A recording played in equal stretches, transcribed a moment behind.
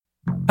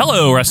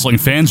Hello, wrestling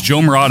fans.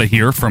 Joe Murata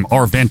here from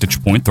Our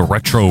Vantage Point, the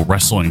Retro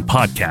Wrestling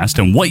Podcast.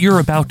 And what you're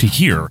about to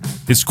hear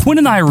is Quinn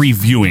and I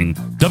reviewing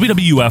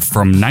WWF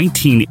from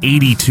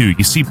 1982.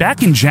 You see,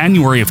 back in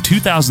January of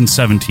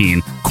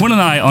 2017, Quinn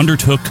and I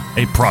undertook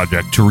a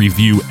project to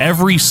review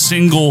every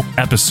single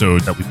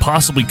episode that we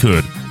possibly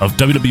could of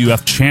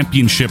WWF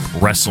Championship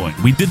Wrestling.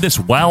 We did this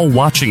while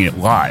watching it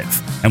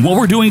live. And what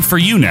we're doing for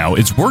you now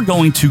is we're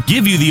going to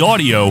give you the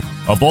audio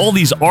of all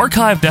these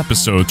archived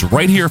episodes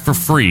right here for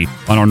free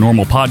on our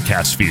normal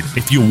podcast feed.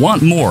 If you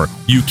want more,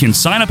 you can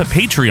sign up at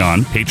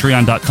Patreon,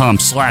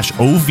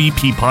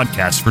 patreon.com/OVP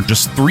podcast for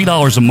just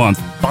 $3 a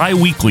month.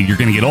 Bi-weekly, you're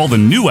going to get all the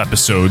new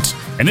episodes.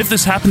 And if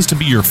this happens to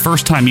be your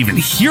first time even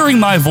hearing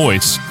my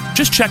voice,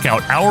 just check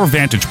out Our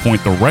Vantage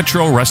Point, the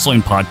Retro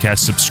Wrestling Podcast.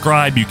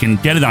 Subscribe. You can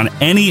get it on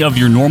any of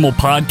your normal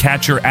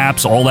podcatcher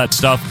apps, all that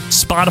stuff,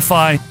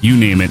 Spotify, you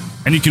name it.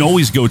 And you can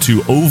always go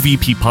to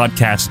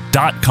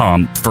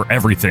ovppodcast.com for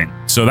everything.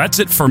 So that's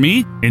it for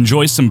me.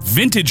 Enjoy some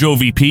vintage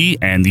OVP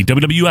and the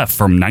WWF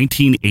from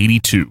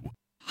 1982.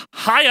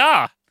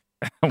 Hiya!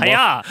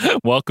 Hiya!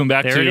 Welcome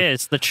back there to... it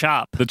is, The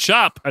Chop. The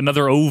Chop,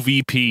 another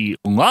OVP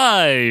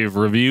live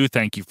review.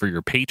 Thank you for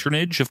your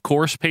patronage, of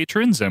course,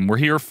 patrons. And we're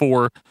here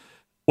for...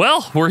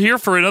 Well, we're here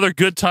for another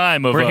good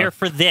time. We're here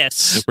for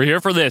this. We're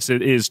here for this.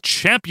 It is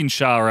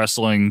Championship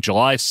Wrestling,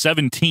 July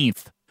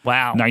 17th.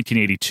 Wow.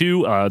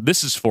 1982.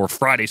 This is for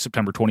Friday,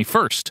 September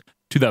 21st,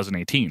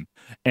 2018.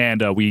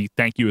 And we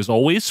thank you, as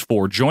always,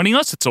 for joining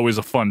us. It's always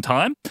a fun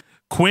time.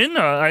 Quinn,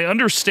 I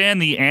understand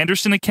the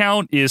Anderson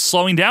account is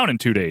slowing down in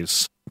 2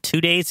 days.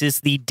 2 days is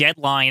the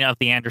deadline of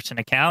the Anderson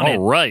account. All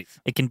right.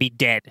 It can be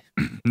dead.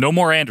 No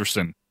more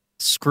Anderson.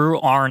 Screw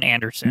Arn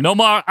Anderson. No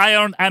more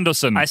Arn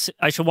Anderson. I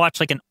should watch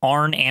like an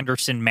Arn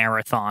Anderson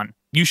marathon.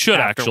 You should,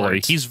 afterwards.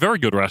 actually. He's a very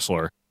good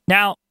wrestler.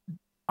 Now,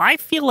 I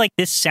feel like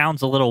this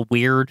sounds a little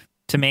weird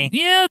to me.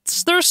 Yeah,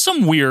 there's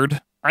some weird.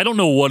 I don't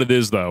know what it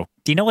is, though.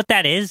 Do you know what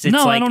that is? It's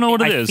no, like, I don't know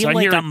what it is. Feel I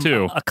like hear I'm it,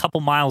 too. a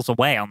couple miles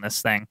away on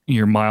this thing.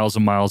 You're miles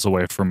and miles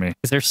away from me.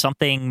 Is there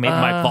something, maybe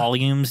my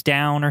volume's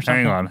down or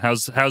something? Hang on.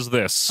 How's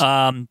this?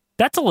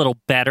 That's a little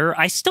better.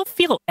 I still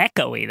feel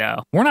echoey,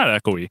 though. We're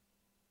not echoey.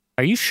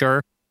 Are you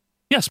sure?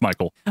 Yes,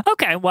 Michael.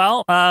 Okay,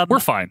 well, we're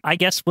fine. I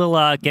guess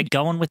we'll get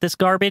going with this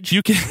garbage.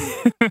 You can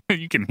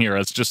you can hear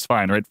us just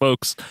fine, right,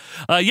 folks?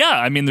 Yeah,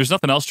 I mean, there's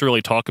nothing else to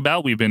really talk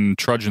about. We've been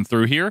trudging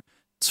through here.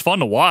 It's fun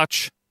to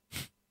watch.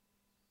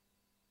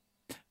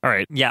 All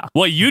right. Yeah.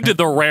 Well, you did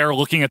the rare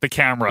looking at the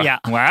camera. Yeah.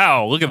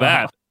 Wow, look at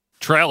that.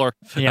 Trailer.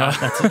 Yeah,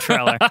 that's a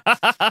trailer.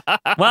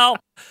 Well,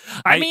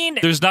 I mean,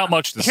 there's not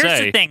much to say. Here's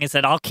the thing is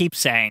that I'll keep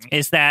saying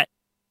is that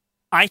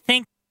I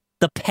think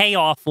the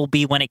payoff will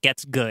be when it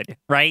gets good,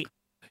 right?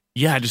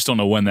 Yeah, I just don't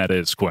know when that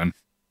is, Quinn.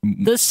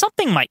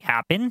 Something might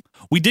happen.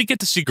 We did get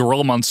to see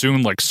Gorilla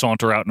Monsoon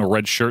saunter out in a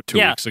red shirt 2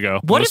 weeks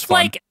ago. What if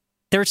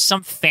there's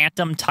some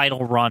phantom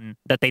title run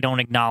that they don't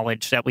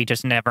acknowledge that we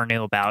just never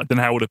knew about? Then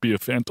how would it be a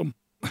phantom?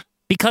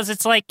 Because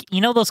it's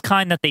those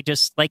kind that they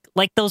just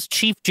like those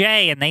Chief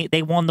J and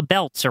they won the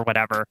belts or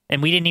whatever,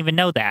 and we didn't even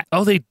know that.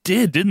 Oh, they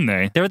did, didn't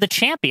they? They're the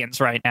champions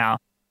right now.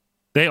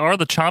 They are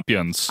the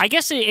champions. I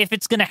guess if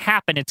it's going to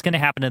happen, it's going to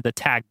happen to the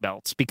tag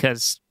belts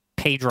because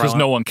Pedro. Because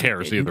no one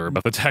cares either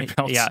about the tag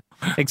belts. Yeah,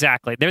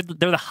 exactly. They're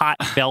the hot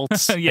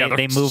belts. Yeah,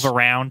 they move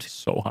around.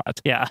 So hot.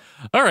 Yeah.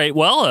 All right.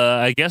 Well,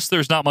 I guess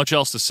there's not much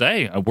else to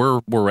say.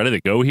 We're ready to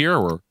go here.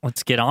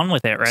 Let's get on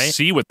with it, right?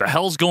 See what the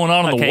hell's going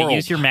on in the world. Okay,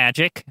 use your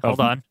magic.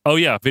 Hold on. Oh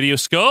yeah, video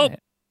scope.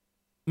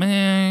 You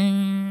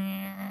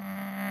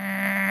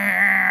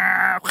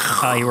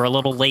were a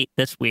little late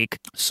this week.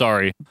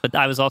 Sorry, but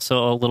I was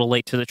also a little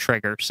late to the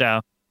trigger.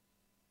 So.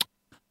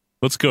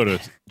 Let's go to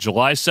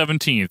July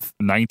 17th,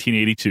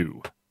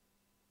 1982.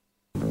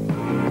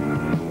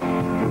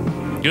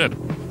 Good.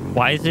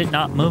 Why is it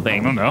not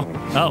moving? I don't know.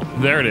 Oh.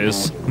 There it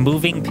is.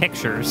 Moving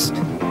Pictures.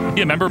 Yeah,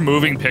 remember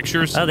Moving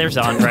Pictures? Oh, there's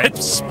on, right?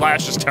 That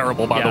splash is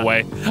terrible, by the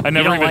way. I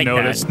never even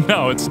noticed. That.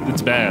 No, it's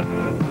bad.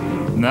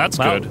 And that's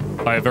good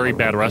by a very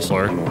bad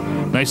wrestler.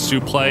 Nice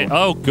suplex.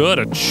 Oh, good.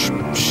 A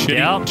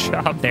shitty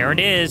chop. There it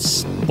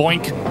is.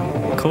 Boink.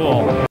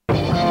 Cool.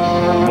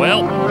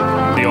 Well,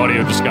 the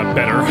audio just got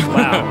better.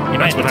 Wow. You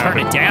might have to turn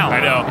it down. I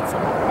know.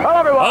 Hello,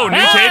 everyone. Oh,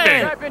 new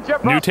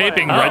taping. New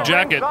taping. Red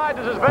jacket.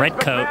 Red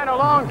coat.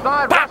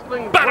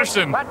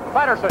 Patterson.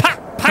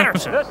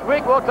 Patterson. This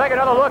week we'll take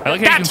another look at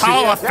That's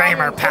Hall of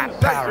Famer Pat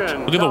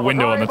Patterson. Look at the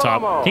window on the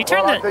top. Can you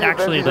turn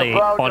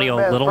the audio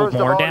a little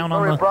more down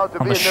on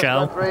the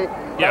show?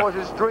 Yeah.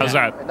 How's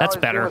that? That's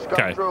better.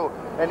 Okay.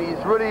 And he's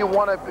really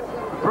want to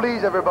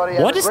please everybody.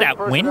 What is that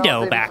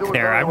window back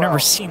there? I've never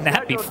seen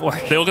that before.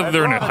 They look like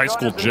they're in a high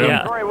school gym.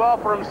 Yeah.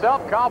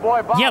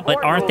 Yeah,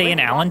 but aren't they in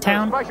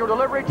Allentown?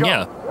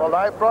 Yeah.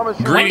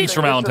 Greetings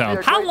from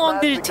Allentown. How long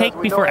did it take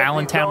before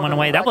Allentown went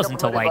away? That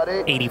wasn't until like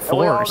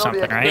 84 or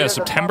something, right? Yeah,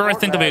 September, I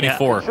think, of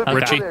 84. Yeah. Okay.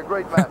 Richie?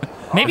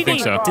 Maybe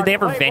so. Did they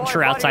ever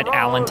venture outside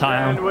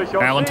Allentown?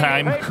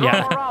 Allentown?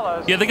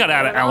 Yeah. Yeah, they got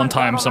out of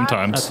Allentown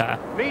sometimes.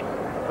 Okay.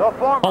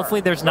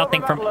 Hopefully there's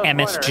nothing from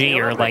MSG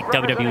or like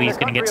WWE is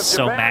going to get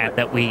so mad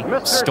that we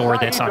store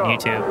this on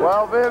YouTube.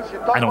 Well, Vince,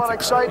 you I don't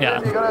think so.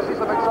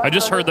 Yeah. I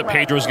just heard that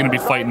Pedro's going to be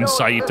fighting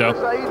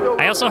Saito.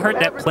 I also heard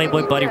that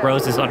Playboy Buddy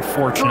Rose is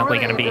unfortunately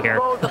going to be here.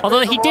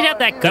 Although he did have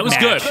that good That was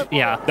match. good.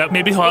 Yeah. That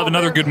maybe he'll have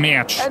another good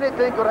match.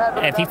 Anything could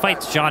happen. If he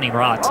fights Johnny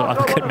Rods, he'll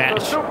have a good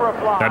match.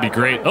 That'd be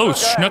great. Oh,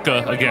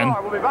 Snuka again.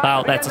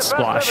 Wow, that's a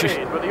splash.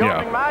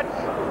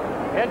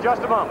 Yeah. In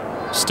just a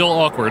moment. Still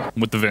awkward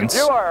with the Vince.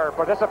 Your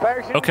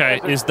participation. Okay,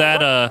 is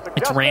that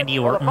It's Randy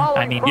Orton.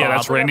 I mean, Yeah, Bob.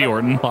 that's Randy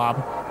Orton. Bob.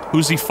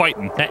 Who's he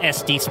fighting? The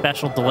SD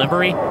special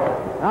delivery.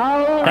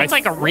 That's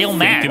like a real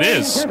match. It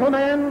is.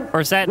 Or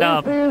is that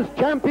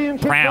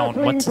Brown?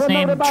 What's his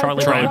name? Charlie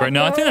Charlie Brown. Brown.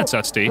 No, I think that's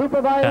SD.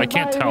 I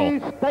can't tell.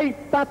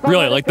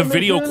 Really, like the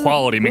video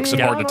quality makes it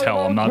hard to tell.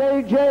 I'm not.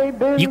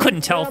 You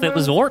couldn't tell if it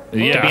was Orton,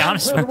 to Yeah. be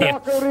honest with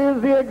you.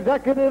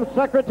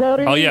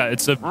 Oh yeah,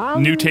 it's a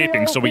new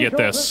taping, so we get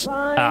this.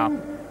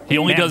 He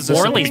only does this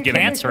at the Morley's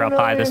beginning. pants are up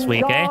high this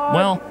week, eh?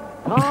 Well,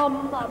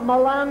 Tom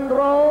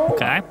Malandro,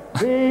 Okay.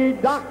 the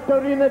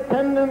doctor in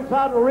attendance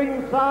at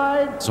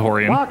ringside.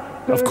 Zorian,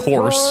 Dr. of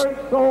course. George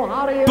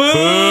Soharia, Boo!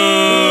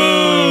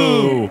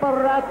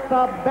 at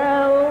the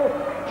bell,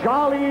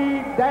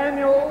 Jolly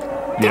Daniel.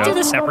 They Yeah. do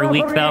this every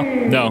week, though.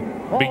 No,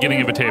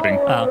 beginning of a taping.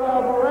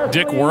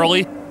 Dick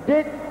Worley.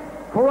 Dick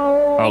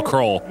Kroll. Oh,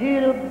 Kroll.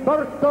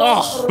 Gilberto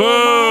Oh,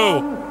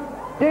 boo!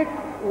 Dick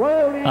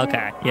Worley.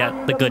 Okay, yeah,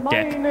 the good My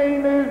Dick.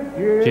 name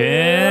is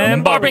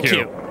Jim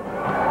Barbecue.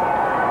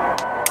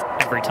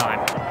 Every time.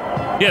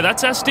 Yeah,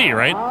 that's SD,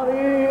 right?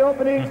 The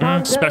opening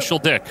contest. Special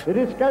Dick. It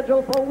is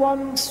scheduled for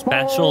one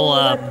Special,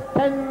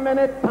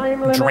 10-minute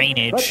time limit.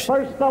 drainage.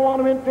 But first I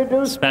want to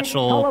introduce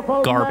Special the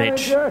telephone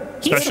garbage. manager.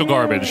 Special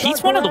garbage.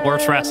 He's one of the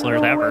worst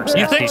wrestlers ever.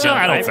 You think so?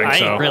 I don't think I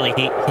so. really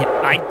hate him.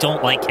 I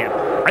don't like him.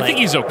 I think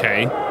he's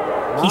okay.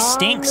 He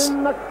stinks.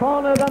 In the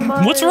corner to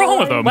my What's wrong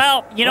with him?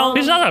 Well, you know,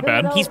 He's not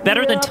that bad. He's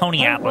better than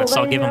Tony Atlas.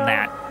 I'll give him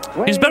that.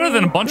 He's better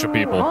than a bunch of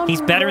people.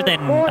 He's better than.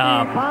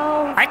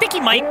 I think he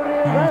might.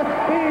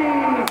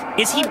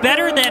 Is he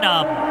better than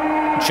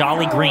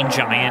Jolly Green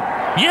Giant?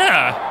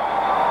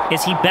 Yeah.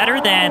 Is he better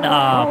than?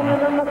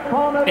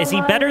 Is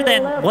he better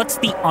than? What's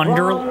the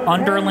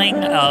underling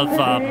of?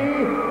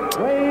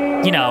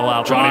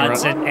 Johnny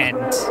Rods and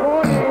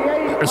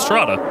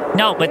Estrada.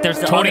 no, but there's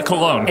the Tony other-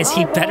 Colon. Is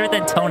he better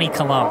than Tony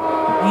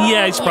Colon?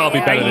 Yeah, he's probably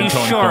better Are than you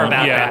Tony sure Khan.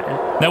 about Yeah.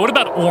 that? Now, what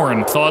about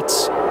Orn?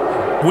 Thoughts?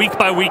 Week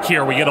by week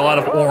here, we get a lot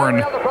of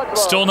Orn.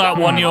 Still not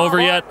won you over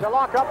yet?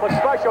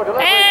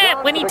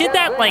 When he did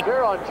that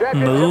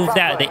move,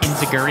 the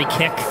Inzaguri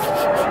kick,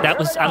 I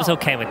was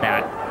okay with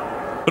that.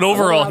 But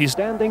overall,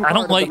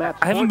 I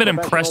haven't been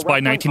impressed by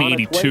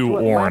 1982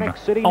 Orn.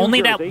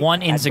 Only that one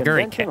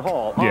Inzaguri kick.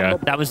 Yeah.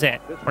 That was it.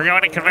 We're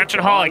going to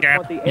Convention Hall again.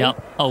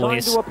 Yep,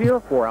 always.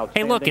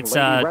 Hey, look, it's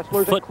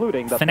Foot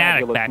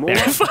Fanatic back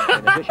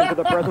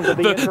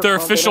there. Their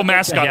official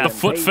mascot, Yeah. the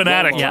Foot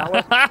Fanatic. Yeah.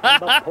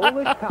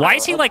 Why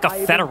is he like a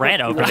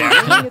featherette over there?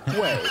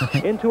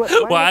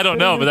 Well, I don't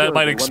know, but that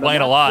might explain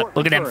a lot.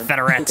 Look at them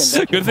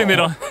featherettes. Good thing they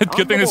don't.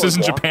 Good thing this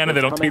isn't Japan and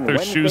they don't take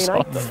their shoes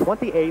off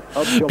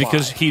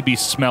because he'd be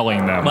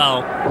smelling them.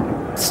 Well,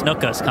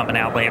 Snuka's coming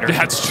out later.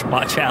 That's-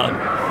 Watch out.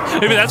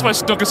 Maybe that's why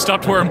Snuka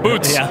stopped wearing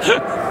boots. Yeah.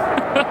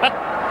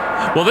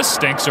 Well, this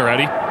stinks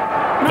already. No,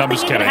 I'm Nothing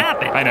just even kidding.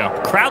 happened. I know.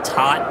 Crowd's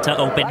hot to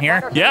open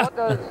here. Yeah.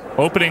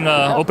 Opening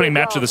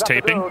match of this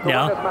taping.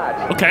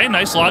 Yeah. Okay,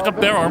 nice lock up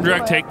there. Arm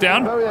drag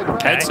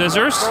takedown. Head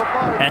scissors.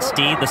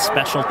 SD, the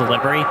special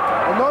delivery.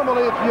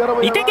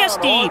 You think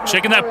SD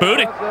Shaking that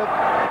booty.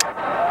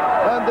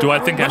 Do I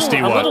think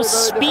SD a little what?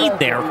 speed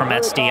there from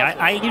SD?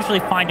 I usually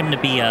find him to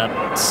be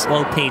a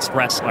slow-paced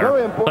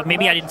wrestler, but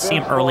maybe I didn't see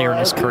him earlier in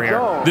his career.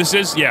 This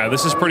is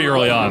pretty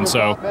early on,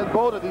 so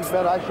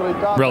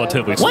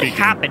relatively What speaking.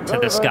 happened to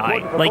this guy?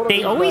 Like,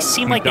 they always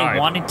seem like they died.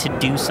 wanted to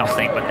do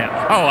something with him.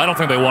 Oh, I don't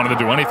think they wanted to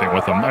do anything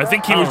with him. I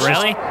think he was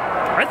really?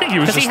 I think he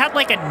was Because just. he had,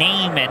 like, a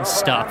name and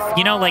stuff.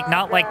 You know, like,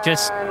 not like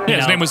just... Yeah,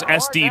 his name was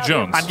SD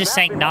Jones. I'm just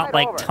saying not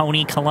like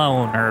Tony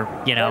Colon or,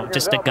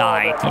 just a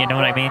guy. You know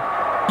what I mean?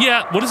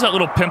 Yeah, what is that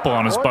little pimple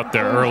on his butt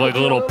there? Or like a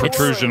little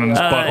protrusion in his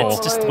butthole? It's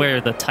just where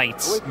the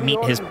tights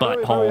meet his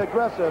butthole.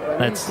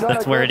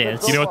 That's where it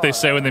is. You know what they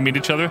say when they meet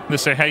each other? They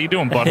say, "How you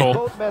doing,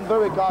 butthole?"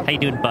 How you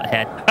doing,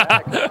 butthead?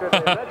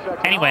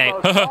 Anyway,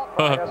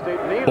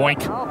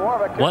 Boink.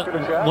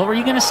 what were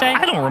you gonna say?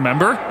 I don't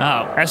remember.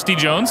 Oh, SD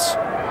Jones.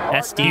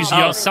 SD. He's Oh,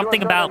 young.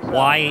 something about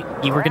why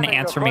you were gonna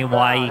answer me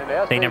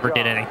why they never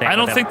did anything. I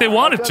don't with think him. they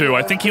wanted to.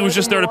 I think he was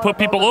just there to put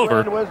people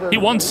over. He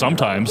won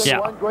sometimes. Yeah.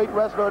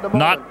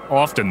 Not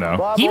often,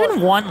 though. He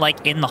even won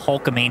like in the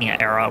Hulkamania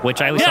era,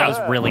 which I always thought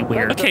was really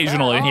weird.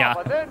 Occasionally. Yeah.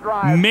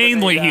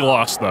 Mainly he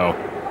lost, though.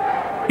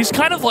 He's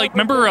kind of like,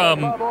 remember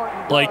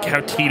like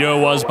how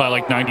Tito was by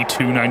like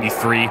 92,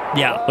 93?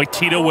 Yeah. Like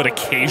Tito would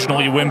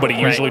occasionally win, but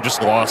he usually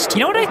just lost.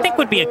 You know what I think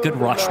would be a good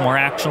Rushmore,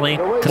 actually?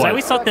 Because What? I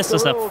always thought this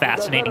was a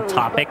fascinating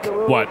topic.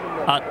 What?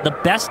 The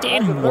best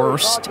and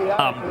worst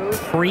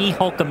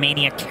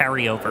pre-Hulkamania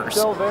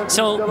carryovers.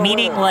 So,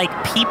 meaning, like,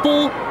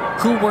 people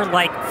who were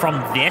like from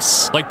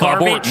this Like Bob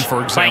garbage, Orton,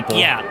 for example.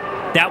 Like,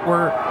 yeah, that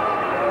were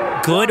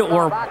good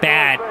or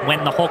bad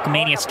when the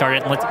Hulkamania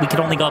started. We could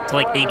only go up to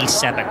like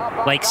 87.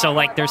 Like, so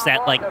like there's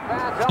that like,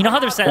 you know how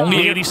there's that Only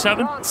weird,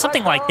 87?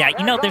 something like that.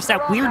 You know, there's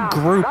that weird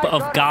group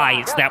of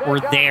guys that were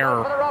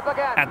there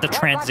at the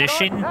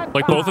transition.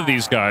 Like both of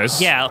these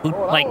guys. Yeah, who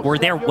like were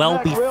there well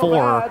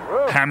before.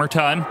 Hammer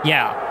Time.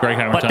 Yeah, Greg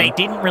Hammer but Time. they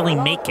didn't really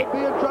make it.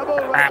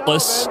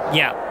 Atlas.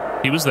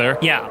 Yeah, He was there.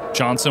 yeah.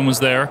 Johnson was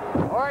there.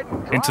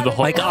 Into the Hulk.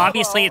 Like,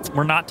 obviously,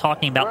 we're not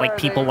talking about, like,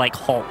 people like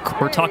Hulk.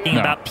 We're talking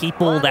No. about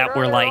people that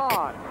were, like,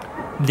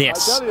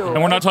 this.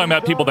 And we're not talking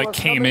about people that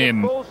came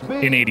in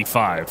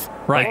 85.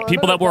 Right. Like,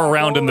 people that were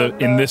around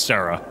in this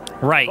era.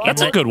 Right.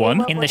 That's a good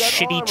one. In the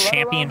shitty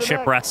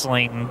championship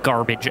wrestling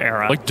garbage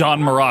era. Like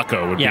Don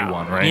Morocco would yeah. be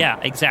one, right? Yeah,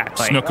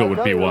 exactly. Snuka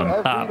would be one.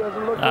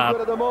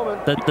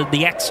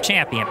 The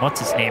ex-champion, what's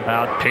his name?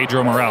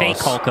 Pedro Morales.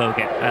 Fake Hulk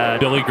Hogan.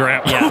 Billy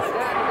Graham.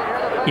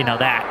 Yeah. You know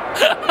that.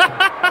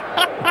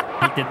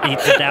 he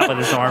did that with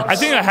his arms. I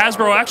think a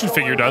Hasbro action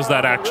figure does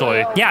that,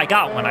 actually. Yeah, I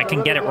got one. I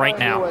can get it right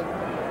now.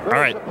 All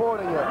right.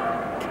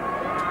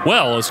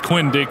 Well, as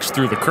Quinn digs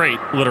through the crate,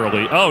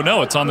 literally. Oh,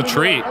 no, it's on the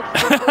tree.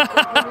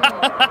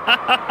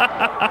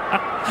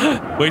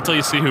 Wait till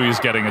you see who he's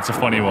getting. It's a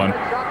funny one.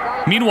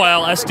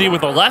 Meanwhile, SD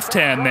with a left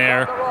hand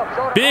there.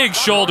 Big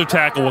shoulder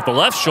tackle with the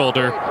left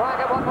shoulder.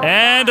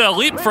 And a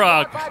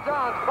leapfrog.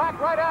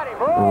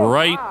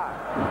 Right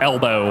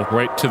elbow,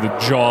 right to the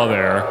jaw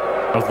there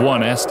of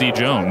one SD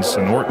Jones.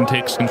 And Orton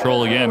takes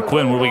control again.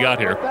 Quinn, what do we got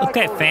here?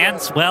 Okay,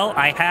 fans. Well,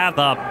 I have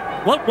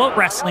what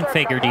wrestling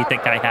figure do you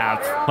think I have?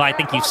 Well, I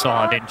think you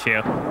saw it, didn't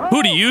you?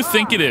 Who do you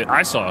think it is?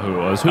 I saw who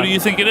it was. Who do you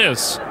think it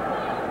is?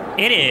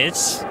 It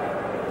is.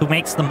 Who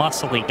makes the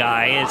muscly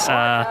guy is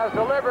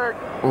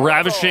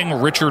Ravishing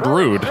Richard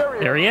Rude.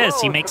 there he is.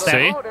 He makes that.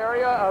 See?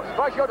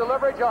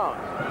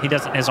 He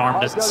doesn't. His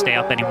arm doesn't stay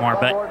up anymore.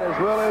 But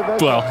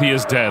Well, he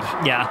is dead.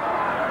 yeah.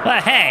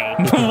 But hey,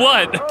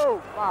 What?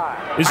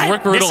 Is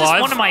Rick Rude this alive?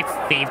 is one of my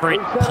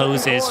favorite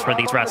poses for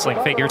these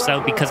wrestling figures,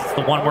 though, because it's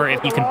the one where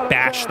if you can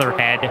bash their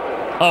head.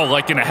 Oh,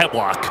 like in a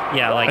headlock.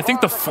 Yeah, like I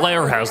think the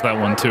Flair has that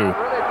one too.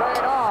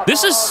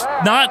 This is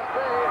not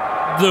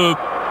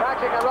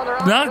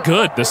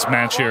good, this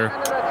match here.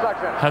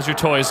 How's your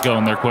toys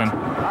going there, Quinn?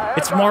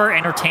 it's more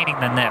entertaining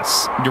than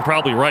this. You're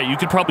probably right. You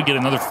could probably get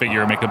another figure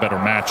and make a better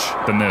match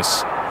than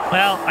this.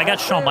 Well, I got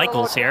Shawn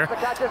Michaels here.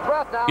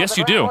 Yes,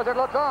 you do.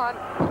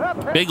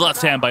 Big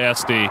left hand by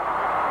SD.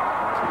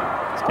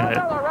 He's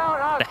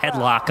got the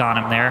headlock on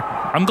him there.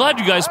 I'm glad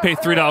you guys pay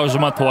 $3 a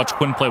month to watch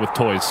Quinn play with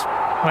toys.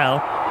 Well,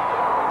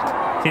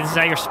 see, this is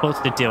how you're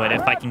supposed to do it.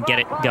 If I can get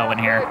it going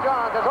here, if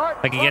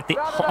I can get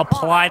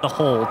apply the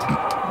hold.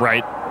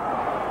 Right.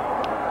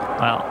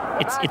 Well,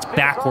 it's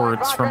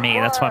backwards for me.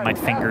 That's why my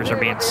fingers are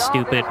being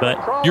stupid.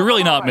 But You're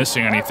really not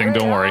missing anything,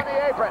 don't worry.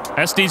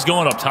 SD's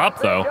going up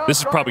top, though. This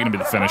is probably going to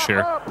be the finish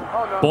here.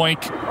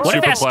 Boink. What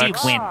if Superplex.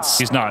 SD wins?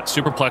 He's not.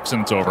 Superplex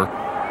and it's over.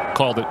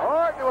 Called it.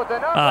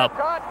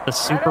 the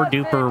super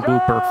duper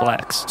whooper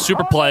flex.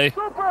 Super play.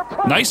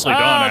 Nicely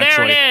done, there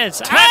actually. it is.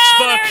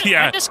 Textbook,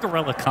 yeah. When does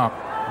Gorilla come?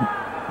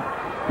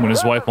 When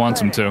his wife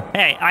wants him to.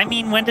 Hey, I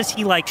mean, when does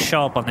he like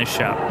show up on this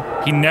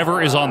show? He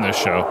never is on this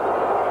show.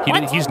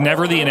 What? He's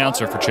never the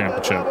announcer for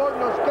Championship.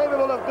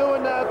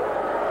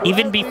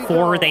 Even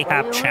before they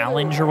have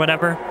challenge or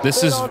whatever.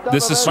 This is Well,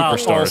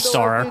 Superstars.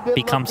 All-Star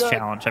becomes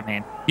challenge. I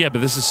mean, Yeah,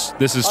 but this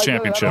is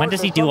Championship. when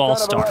does he do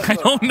All-Star? I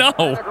don't know.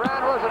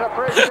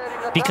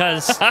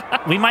 Because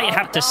we might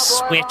have to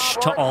switch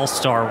to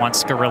All-Star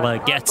once Gorilla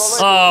gets.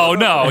 Oh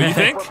no, you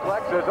think?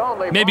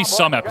 Maybe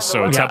some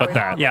episodes. How about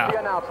that?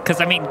 Yeah, because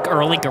I mean,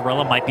 early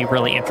Gorilla might be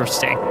really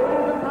interesting.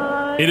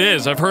 It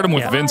is. I've heard him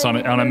with Yeah. Vince on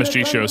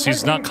MSG shows.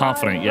 He's not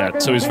confident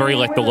yet, so he's very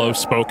like the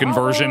low-spoken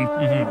version,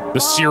 the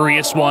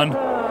serious one.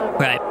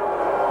 Right.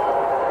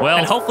 Well,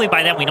 And hopefully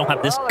by then we don't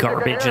have this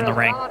garbage in the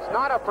ring.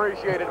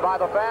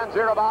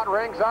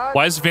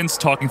 why is Vince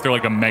talking through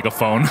like a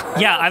megaphone?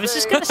 Yeah, I was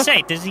just gonna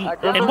say, does he?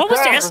 And what was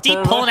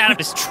SD pulling out of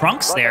his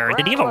trunks there?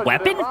 Did he have a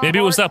weapon? Maybe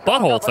it was that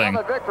butthole thing.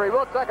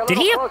 Did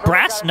he have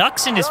brass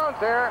knucks in his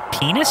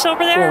penis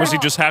over there? Or was he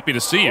just happy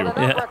to see you?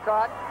 Yeah.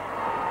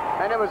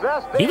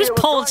 He was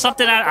pulling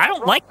something out. I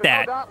don't like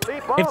that.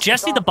 If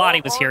Jesse the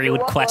Body was here, he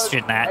would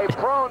question that.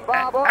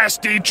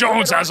 SD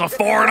Jones has a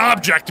foreign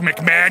object,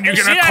 McMahon. You're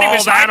You see gonna that? He call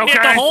was that hiding it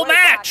okay? the whole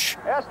match.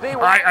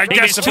 I He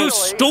guess was too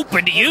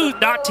stupid to use,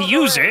 not to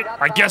use it.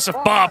 I guess if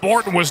Bob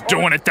Orton was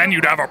doing it, then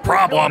you'd have a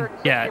problem.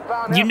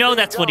 Yeah, you know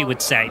that's what he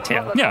would say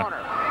too. Yeah,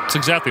 that's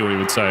exactly what he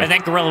would say. And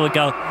then Gorilla would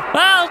go,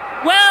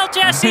 well,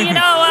 Jesse, you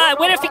know,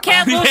 win if you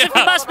can't, lose if you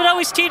Yeah. must, but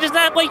always cheat. Is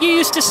that what you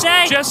used to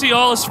say? Jesse,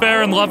 all is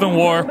fair in love and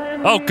war.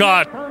 Oh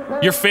God,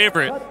 your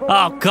favorite,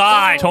 Oh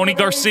God, Tony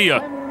Garcia.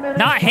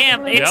 not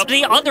him. It's Yep.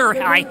 the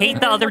other. I hate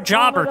the other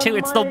jobber too.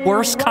 It's the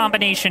worst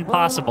combination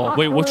possible.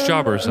 Wait, which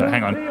jobber is that?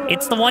 Hang on.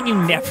 It's the one you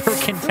never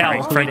can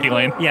tell. Frankie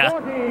Lane. Yeah.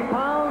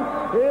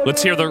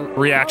 Let's hear the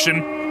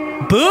reaction.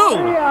 Boo!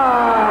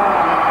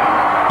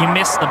 You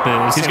missed the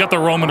boos. He's got the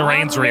Roman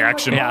Reigns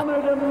reaction. Yeah.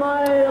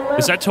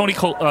 Is that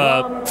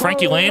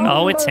Frankie Lane?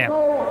 Oh, it's him.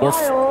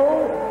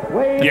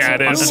 Yeah,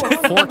 it is.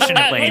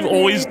 Unfortunately. You've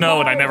always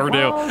known. I never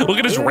do. Look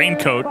at his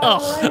raincoat.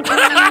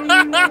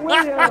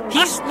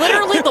 He's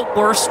literally the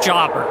worst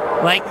jobber.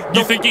 Like,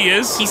 You think he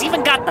is? he's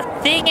even got the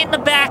thing in the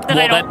back that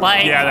I don't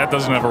like. Yeah, that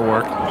doesn't ever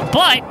work.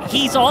 But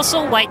he's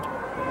also like,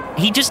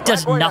 he just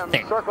does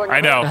nothing.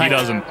 I know, he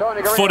doesn't.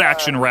 Foot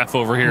action ref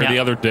over here, Yeah. the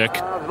other dick.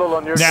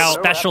 Now,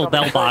 special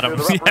bell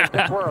bottoms.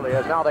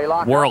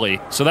 Whirly.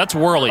 So that's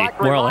Whirly.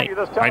 Whirly.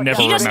 I never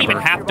He doesn't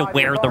remember. even have to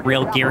wear the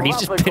real gear. He's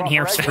just been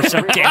here for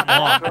so damn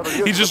long.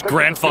 He's just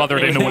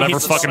grandfathered into whatever He's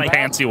just fucking like,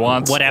 pants he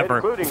wants.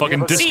 Whatever.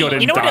 Fucking Disco See,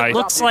 didn't you know what die. it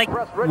looks like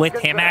with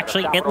him,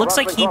 actually? It looks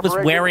like he was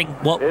wearing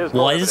what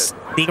was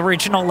the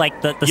original,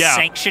 like the Yeah.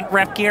 sanctioned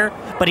ref gear,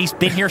 but he's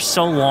been here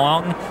so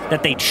long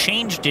that they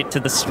changed it to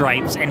the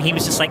stripes, and he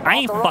was just like, I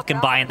ain't fucking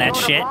buying that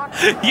shit.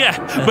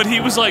 Yeah, but he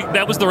was like,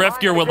 that was the ref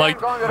gear when, like,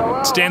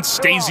 Stan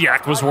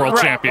Stasiak was world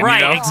champion,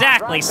 Right, you know?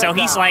 exactly. So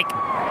he's like,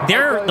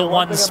 they're the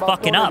ones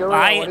fucking up.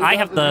 I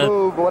have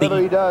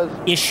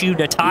the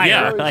issued attire.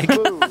 Yeah. Like,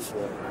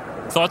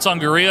 Thoughts on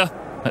Gurria?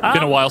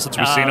 Been a while since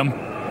we've seen him.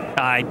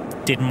 I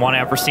didn't want to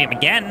ever see him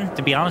again,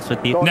 to be honest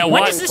with you. Now,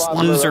 when why- does this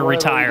loser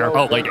retire?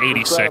 Oh, like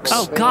 86.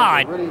 Oh,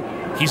 God.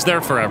 He's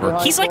there forever.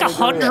 He's like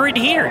 100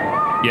 here.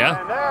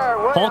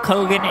 Yeah? Hulk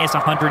Hogan is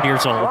 100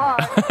 years old.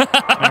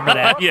 Remember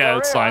that? Yeah,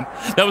 it's fine.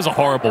 That was a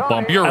horrible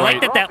bump. You're I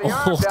right. like that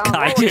old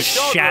guy just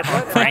shat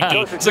on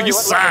Frankie. So you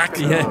suck.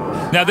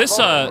 Now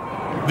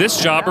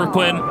this jobber,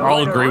 Quinn,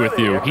 I'll agree with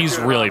you. He's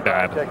really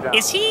bad.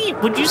 Is he,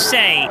 would you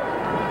say,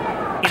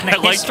 in the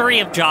Like- history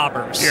of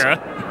jobbers,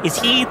 Yeah. is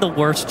he the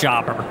worst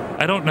jobber?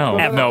 I don't know.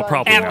 Ever. No,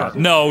 probably Ever. not.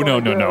 No,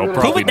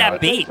 probably Who would not.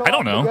 that be? I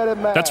don't know.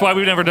 That's why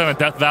we've never done a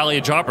Death Valley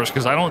of Jobbers,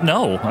 because I don't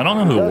know. I don't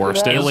know who the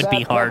worst is. It would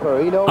be hard.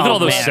 Look at Oh, all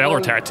those man.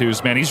 sailor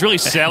tattoos, man. He's really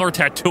sailor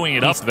tattooing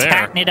it He's up there.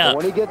 tatting it up.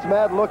 When he gets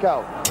mad, look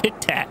out.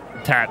 Tit-tat.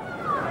 Tat.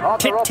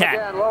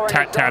 Tit-tat.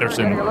 Tat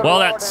Tatterson. Well,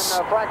 that's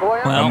a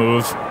Well,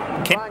 move.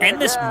 can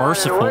end this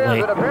mercifully.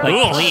 Like,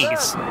 Ugh.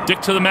 please.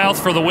 Dick to the mouth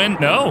for the win.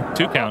 No,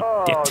 2 count.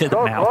 Dick to the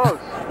mouth.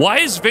 Why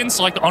is Vince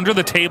like under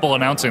the table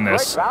announcing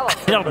this? I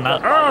don't know.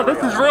 Oh, this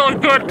is really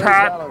good,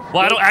 Pat.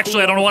 Well, I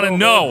don't want to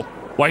know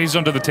why he's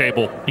under the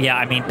table. Yeah,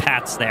 I mean,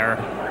 Pat's there.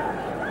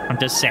 I'm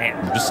just saying.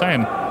 Just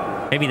saying.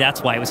 Maybe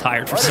that's why he was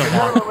hired for so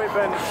long.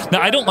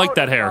 Now, I don't like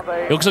that hair.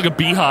 It looks like a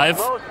beehive.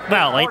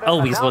 Well, it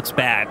always looks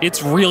bad.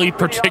 It's really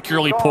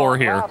particularly poor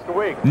here.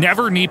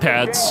 Never knee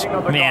pads.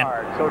 Man.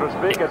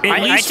 At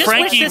I least just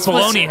Frankie wish this was-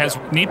 Bologna has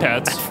knee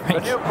pads.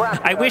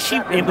 I wish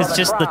it was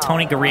just the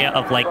Tony Gurria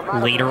of, like,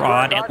 later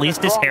on. At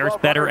least his hair's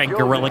better, and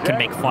Gorilla can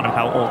make fun of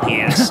how old he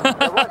is.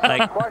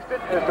 Like,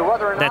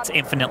 that's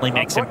infinitely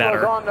makes him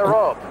better.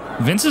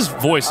 Vince's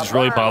voice is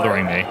really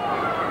bothering me.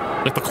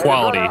 Like the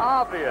quality.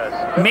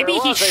 Maybe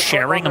he's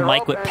sharing a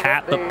mic with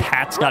Pat, but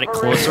Pat's got it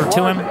closer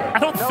to him. I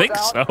don't think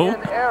so.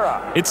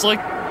 It's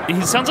like,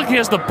 he sounds like he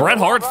has the Bret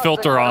Hart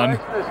filter on.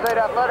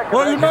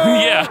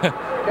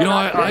 Yeah. You know,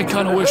 I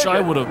kind of wish I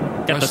would have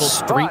Got the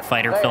Street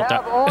Fighter filter.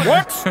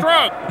 What's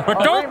strike?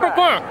 But don't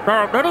forget, there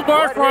are many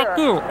guys like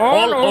you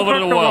all over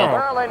the world.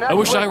 I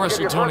wish I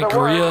wrestled Tony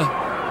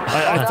Gurria.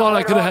 I thought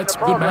I could have had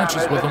some good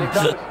matches with him.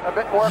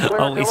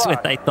 Always with,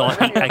 I thought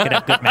I could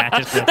have good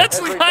matches with him. That's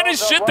the kind of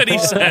shit that he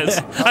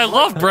says. I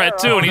love Bret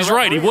too, and he's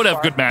right. He would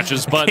have good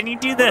matches, but Can you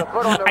do the...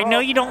 I know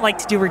you don't like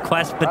to do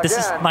requests, but this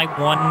is my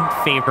one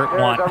favorite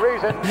one.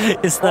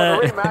 Is the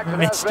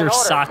Mr.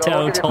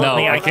 Sato told no,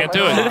 me I can't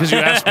do it because you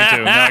asked me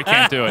to. No, I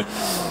can't do it.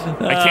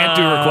 I can't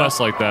do requests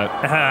like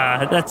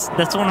that.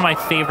 That's one of my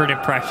favorite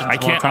impressions. I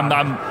can't.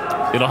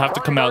 It'll have to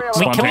come out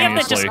Can we have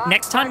that spontaneously. just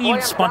next time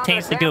you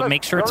spontaneously do it?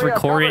 Make sure it's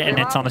recorded and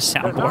it's on a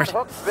soundboard,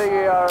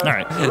 All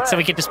right, so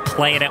we can just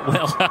play it at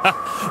will.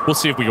 we'll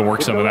see if we can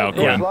work something out.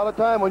 Yeah. Glenn. A lot of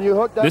time when you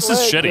hook that This is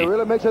leg, shitty. It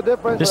really makes a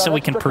difference. Just so That we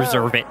can extra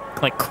preserve it,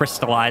 like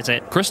crystallize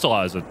it.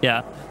 Crystallize it.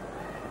 Yeah.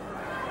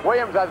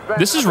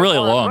 This is really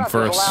long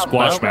for a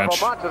squash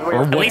match.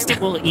 Or At least it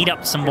will eat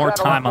up some more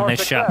time on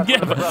this show.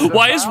 Yeah, but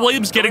why is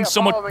Williams getting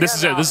so much? This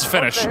is it. This is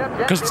finish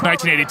because it's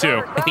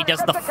 1982. If he does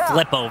the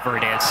flip over,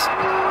 it is.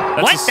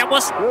 That's What? a- That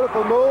was...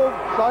 Beautiful move.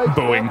 Side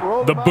Booing. step,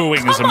 roll The back.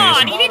 booing is Come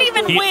on, amazing. he didn't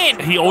even win.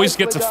 He always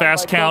gets a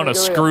fast count, a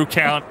screw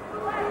count.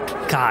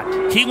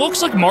 God. He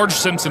looks like Marge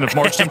Simpson if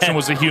Marge Simpson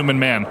was a human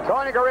man.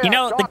 You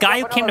know, the guy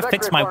who came to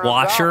fix my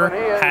washer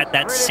had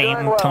that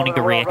same Tony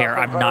Gurria hair.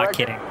 I'm not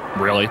kidding.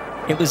 Really?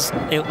 It was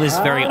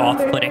very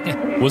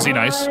off-putting. Was he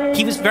nice?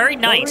 He was very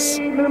nice,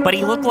 but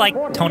he looked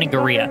like Tony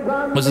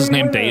Gurria. Was his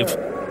name Dave?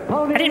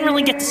 I didn't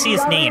really get to see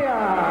his name. Boo!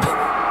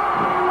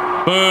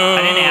 I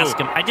didn't ask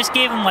him. I just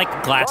gave him like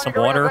a glass of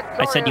water.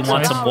 I said, "You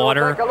want some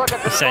water?"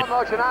 He said,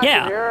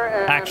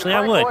 "Yeah, actually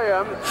I would."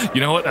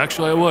 You know what?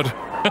 Actually, I would.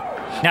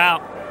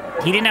 Now,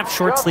 he didn't have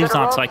short sleeves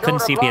on, so I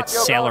couldn't see if he had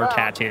sailor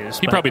tattoos.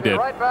 He but probably did.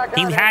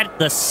 He had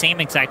the same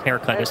exact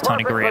haircut as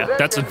Tony Gurria.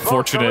 That's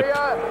unfortunate.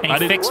 And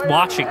he fixed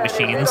washing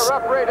machines.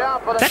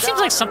 That seems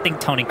like something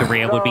Tony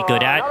Gurria would be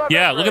good at.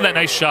 Yeah, look at that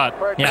nice shot.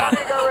 Yeah.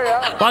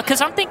 Well,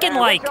 because I'm thinking,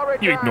 like,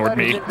 You ignored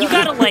me. you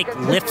gotta, like,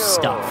 lift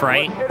stuff,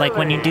 right? Like,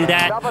 when you do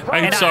that.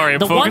 I'm And, sorry, I'm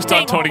the one focused on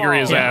thing- Tony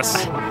Gurria's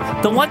ass.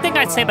 The one thing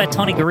I'd say about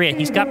Tony Gurria,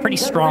 he's got pretty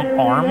strong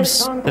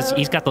arms, because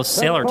he's got those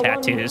sailor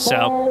tattoos,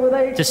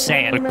 so just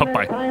saying. Like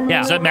Popeye.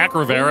 Yeah. Is that Mac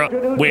Rivera?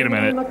 Wait a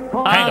minute.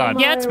 Hang on.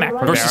 Yeah, it's Mac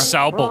Rivera. Versus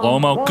Sal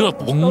Balomo.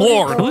 Good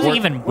lord. Who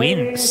even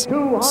wins?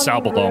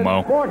 Sal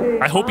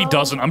Balomo. I hope he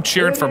doesn't. I'm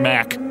cheering for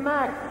Mac.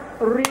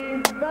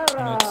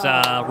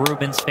 It's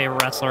Ruben's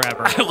favorite wrestler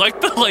ever. I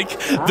like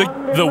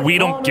the we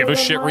don't give a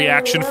shit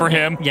reaction for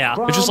him. Yeah.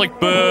 It's just like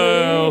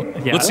boo.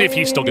 Yeah. Let's see if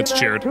he still gets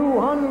cheered.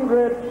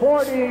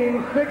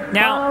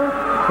 Now,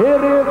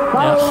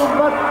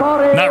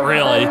 Not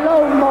really.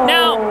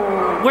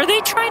 now, were they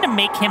trying to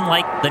make him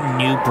like the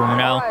new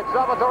Bruno?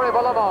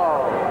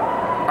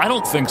 I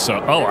don't think so.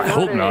 Oh, I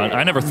hope not.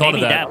 I never thought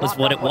Maybe of that was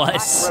what it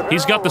was.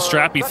 He's got the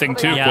strappy thing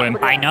too, Yeah, Quinn.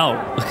 I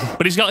know.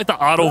 But he's got like the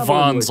Otto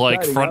Vaughn's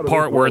like front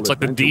part where it's like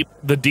the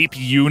deep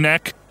U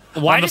neck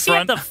Why on the does he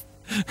have front. the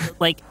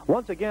like?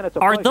 Once again, it's a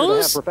Are pleasure to have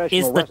those? professional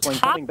Is the wrestling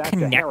top coming back to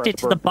connected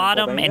to the Harrisburg,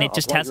 bottom, and Pennsylvania. it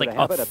just A has like pleasure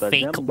to have a it at the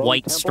fake Zembo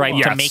white Temple stripe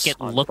Yes. to make it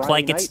on look Friday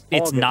like night,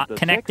 it's August not the 6th.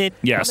 connected?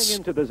 Yes. Coming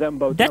into the Zembo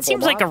That Temple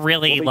seems like a box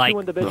really will be like two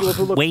individuals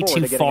who look way forward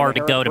too getting far in to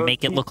go to Harrisburg,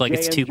 make it look like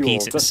it's Jay two and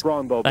Jules, the pieces.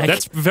 Strongbow Like-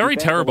 That's very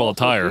terrible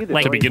attire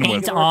Like to begin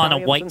paint with. on a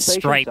white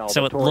stripe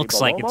so it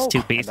looks like it's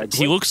two pieces.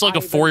 He looks like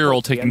a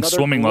 4-year-old taking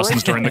swimming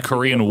lessons during the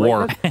Korean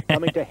War.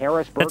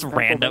 That's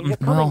random.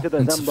 Well,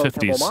 it's the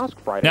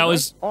 50s. Now,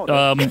 is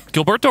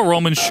Gilberto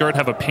Roman's shirt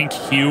have a pink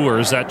hue, or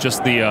is that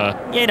just the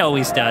It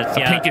always does.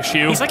 Yeah. pinkish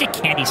hue? He's like a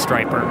candy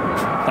striper.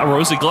 a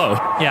rosy glow?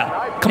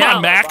 Yeah. Come Now,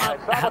 on, Mac.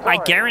 I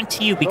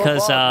guarantee you,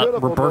 because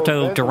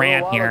Roberto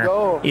Duran here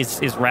is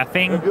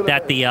reffing,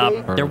 that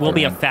there will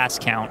be a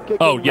fast count.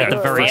 Oh, yeah, at the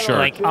very for sure.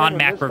 like on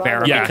Mac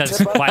Rivera, Yeah. because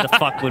why the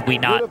fuck would we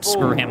not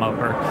screw him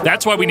over?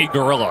 That's why we need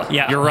Gorilla.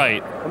 Yeah. You're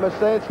right.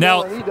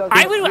 Now,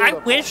 I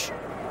wish.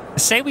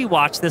 Say we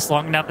watch this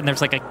long enough and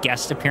there's like a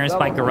guest appearance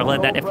by Gorilla,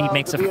 that if he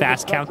makes a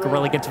fast count,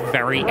 Gorilla gets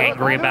very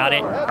angry about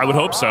it. I would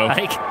hope so.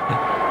 Like,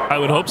 I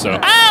would hope so.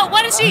 oh,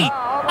 what is he?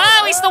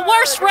 Oh, he's the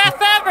worst ref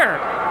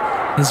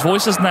ever. His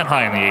voice isn't that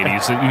high in the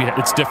 80s.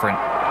 It's different.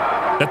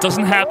 That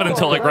doesn't happen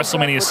until like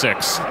WrestleMania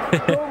 6.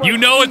 You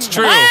know it's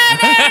true.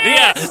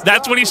 Yeah,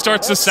 that's when he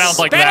starts to sound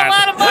like Spent that. a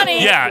lot of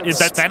money. Yeah, that's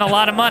Spent a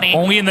lot of money.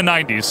 only in the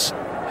 90s.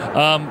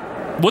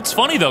 What's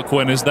funny though,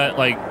 Quinn, is that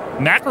like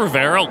Mac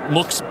Rivera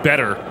looks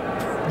better.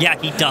 Yeah,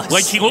 he does.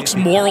 Like he looks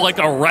more like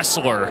a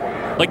wrestler.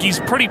 Like he's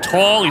pretty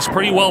tall, he's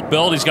pretty well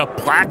built, he's got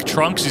black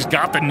trunks, he's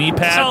got the knee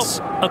pads.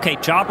 So, okay,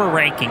 jobber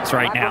rankings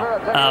right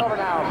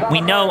now. We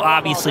know,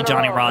 obviously,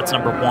 Johnny Rod's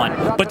number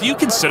one. But do you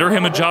consider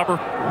him a jobber?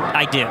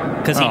 I do,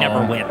 because he Oh.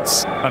 never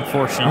wins,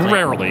 unfortunately.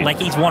 Rarely. Like,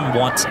 he's won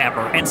once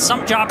ever. And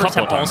some jobbers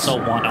Couple have of times. also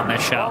won on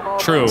this show.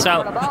 True.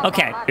 So,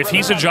 okay. If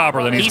he's a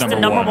jobber, then he's the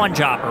number one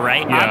jobber,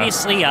 right? Yeah.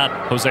 Obviously,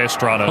 Jose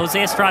Estrada.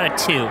 Jose Estrada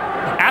 2.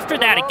 After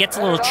that, it gets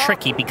a little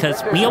tricky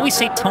because we always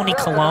say Tony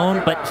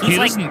Colon, but he's He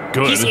like isn't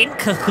good. he's in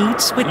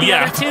cahoots with the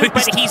Yeah. other two,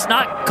 but he's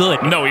not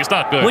good. No, he's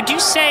not good. Would you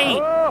say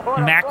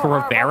Mac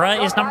Rivera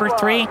is number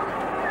 3?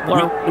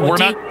 Or We're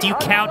do, not- you, do you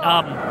count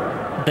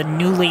the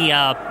newly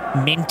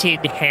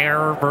minted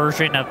hair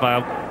version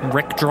of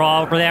Rick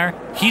Draw over there?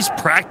 He's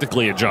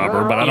practically a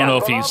jobber, but I don't know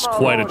if he's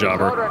quite a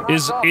jobber.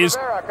 Is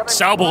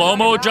Sal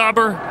Balomo a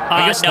jobber?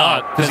 I guess no,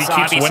 not, because he keeps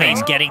obviously winning.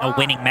 he's getting a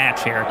winning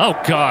match here. Oh,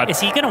 God. Is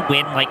he gonna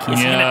win? Like, is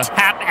he Yeah. gonna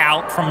tap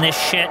out from this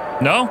shit?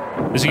 No?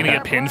 Is he going to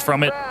get pinned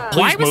from it?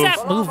 Please Why was move.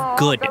 that move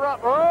good?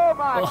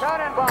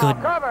 good.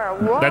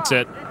 That's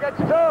it.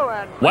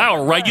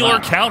 Wow, regular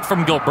count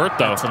from Gilberto.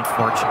 That's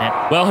unfortunate.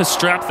 Well, his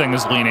strap thing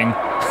is leaning.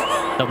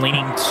 The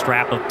leaning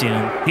strap of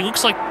doom. He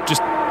looks like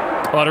just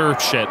utter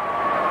shit.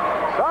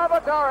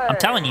 I'm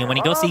telling you, when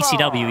he goes to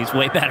ECW, he's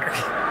way better.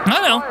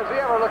 I know.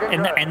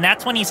 And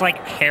that's when he's like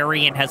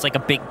hairy and has like a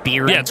big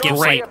beard. Yeah, and it's gives,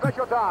 great. Like,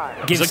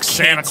 gives He's like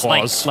Santa kids,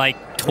 Claus.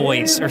 like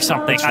toys or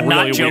something. It's I'm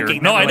really not joking.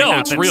 weird. No, that I really know.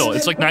 It's happens. real.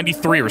 It's like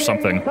 93 or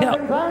something.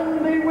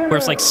 Yeah.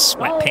 Wears like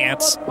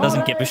sweatpants.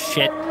 Doesn't give a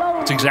shit.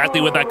 It's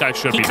exactly what that guy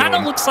should He be kind of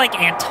doing. looks like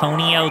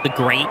Antonio the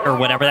Great or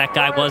whatever that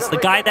guy was. The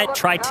guy that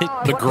tried to...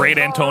 The great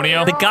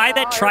Antonio? The guy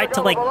that tried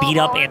to, like, beat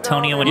up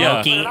Antonio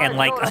Yeah. Inoki and,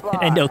 like,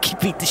 Inoki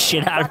beat the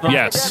shit out of him.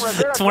 Yes.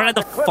 It's one of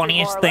the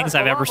funniest things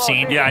I've ever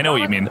seen. Yeah, I know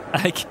what you mean.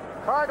 Like,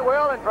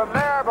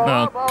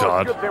 Oh,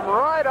 God.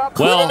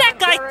 who Well- did that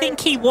guy think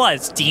he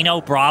was? Dino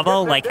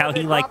Bravo? Like, how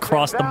he, like,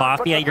 crossed the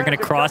Mafia? You're going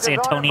to cross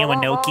Antonio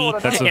Inoki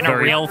That's in a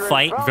very, real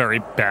fight? Very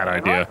bad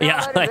idea.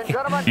 Yeah, like...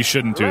 You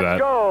shouldn't do that.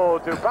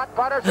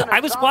 I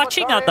was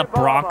watching The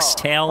Bronx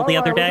Tale the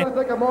other day.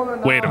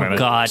 Wait a minute.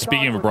 God.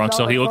 Speaking of Bronx,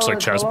 he looks like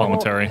Chaz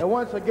Palminteri.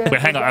 Wait,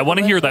 hang on. I want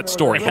to hear that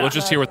story, but let's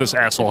just hear what this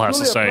asshole has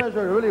to say.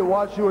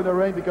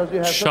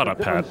 Shut up,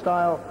 Pat.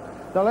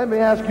 Now let me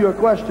ask you a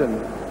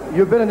question.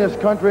 You've been in this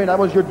country, and that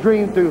was your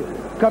dream to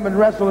come and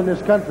wrestle in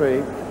this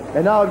country.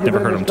 And now you've Never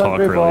been heard in him this talk,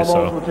 country for really, so-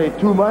 almost, let's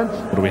say, 2 months.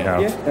 What do we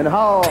have? And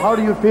how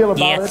do you feel about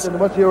Yes. it, and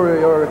what's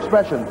your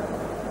expression?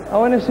 I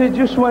want to say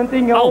just one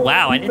thing. Oh,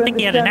 wow, I didn't think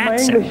he had an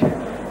Understand my accent.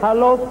 English. I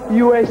love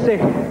USA,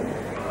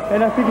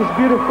 and I think it's a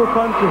beautiful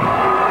country.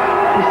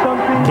 It's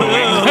something,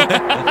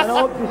 and I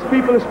hope these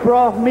people is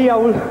proud of me. I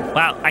will.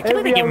 Wow, I can't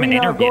every even give him an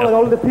arena I go, interview.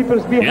 all the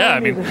people's behind Yeah, I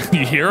me mean, is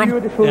you hear him?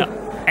 Beautiful. Yeah.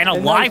 And a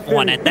and live nice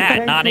one feeling. at that,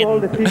 Thank not you all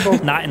the people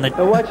not in the that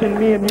are watching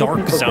me and you dark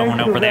people. zone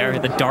Thank you over there, very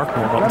the much. dark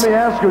Let world. me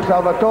ask you,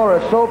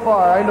 Salvatore, so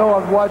far, I know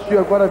I've watched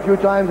you quite a few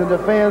times, and the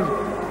fans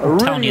are really,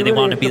 telling you, they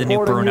want to be the new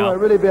supporting Bruno. You, are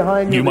really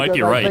behind you. You might be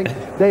because I right.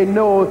 think they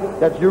know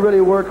that you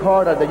really work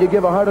hard at that. You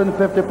give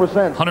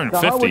 150%. 150?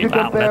 Now, how would you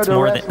Wow, compare that's the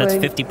more than that's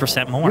wrestling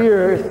 50% more.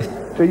 here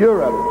to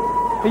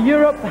Europe? In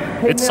Europe,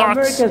 in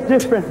sucks. America is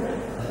different.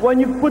 When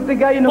you put the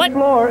guy in the What?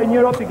 floor, in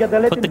Europe you get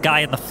the Put the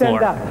guy on the stand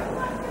floor. up.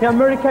 In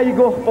America you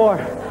go for.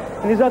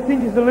 And I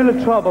think it's a little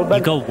trouble. But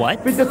You go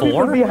what? with the people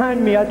For?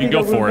 behind me, I think go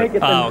I will for it. make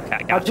it. Oh, and okay,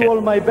 I gotcha. do all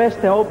my best.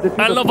 I hope the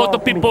people I love how the proud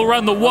of me. people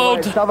around the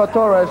world.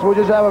 Salvatore, we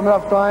just have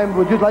enough time.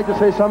 Would you like to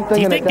say something Do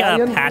you in think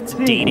Italian? Pat's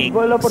Sì, dating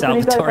voglio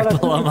l'opportunità Salvatore di parlare con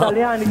gli Palumbo?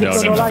 italiani che No, He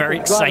sono seems là very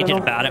che guardano.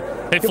 excited about it.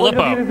 Hey, Ti voglio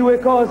dire Filippo. due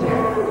cose.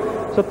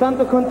 Sono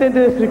tanto contento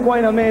di essere qua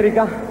in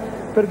America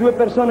per due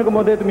persone, come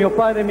ho detto, mio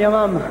padre e mia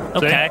mamma.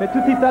 Okay. E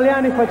tutti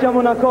italiani facciamo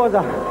una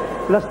cosa.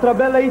 La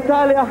strabella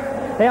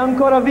Italia è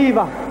ancora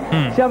viva.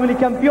 Siamo i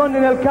campioni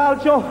nel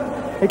calcio.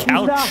 E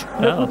Couch. chissà,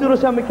 nel Oh. futuro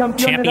siamo i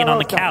campioni Champion della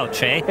on the lotta.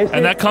 couch, eh? E se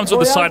And that comes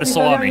with a voi side of altri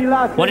salami. italiani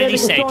là, What did he credete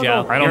say, che sono Joe?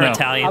 I don't You're know.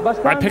 Italian.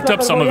 I picked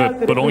up some of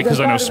it, but only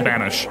 'cause I know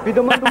Spanish. Vi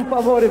domando un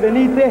favore,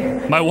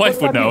 venite. My wife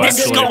would know, This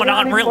is actually. going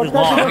on really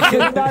long.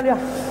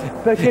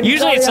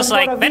 Usually it's just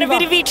like,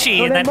 Benvenuti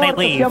Vici, and then they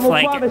leave, Siamo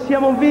like- qua,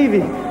 siamo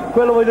vivi.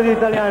 Quello voglio dire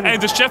italiani.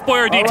 And the Chef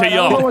Boyardee to I don't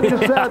know y'all. what you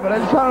said, but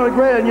it sounded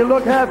great, and you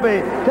look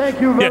happy.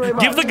 Thank you very Yeah,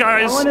 much. give the I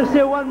guys. want to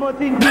say one more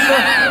thing, people.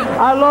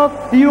 I love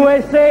the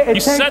USA, and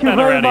You thank said you that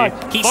very already.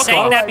 much. He's Fuck saying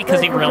off. that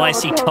because he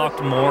realized he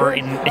talked more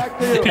in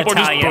People are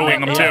just Italian.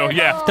 booing him too.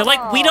 Yeah. They're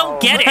like, we don't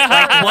get it.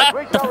 Like,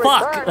 what the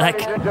fuck? Like,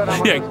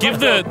 Yeah,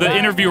 give the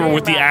interviewer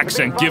with the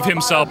accent, give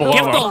him Sal give the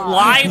Palumbo.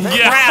 live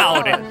Yeah.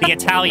 crowd the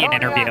Italian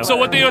interview. So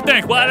what do you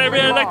think? Well, I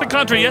really like the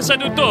country. Yes, I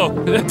do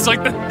too. It's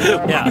like the.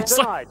 Yeah. It's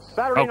like,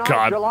 oh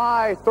God.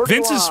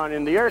 Vince's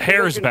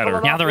hair is better.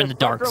 Now they're in the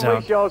dark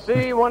zone. What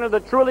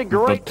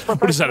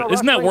is that?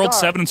 Isn't that World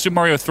 7 in Super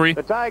Mario 3?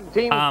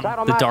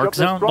 The Dark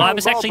Zone? Well, I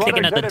was actually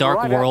thinking of the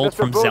Dark World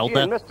from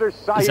Zelda.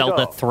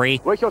 Zelda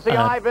 3.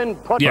 Yeah,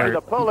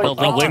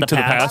 A Link to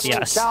the Past.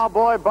 Yes.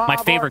 My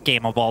favorite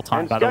game of all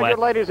time, by the way.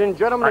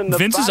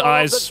 Vince's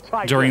eyes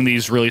during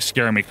these really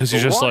scare me because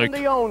he's just like,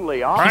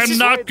 I'm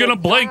not gonna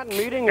blink,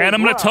 and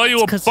I'm gonna tell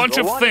you a bunch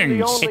of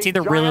things. It's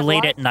either really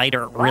late at night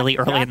or really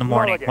early in the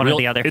morning, one or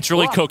the other. It's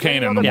really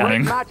cocaine in the Yeah.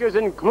 morning.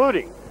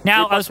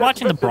 Now, I was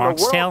watching The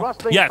Bronx Tale.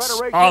 Yes,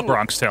 a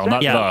Bronx Tale,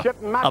 not Yeah, the.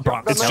 A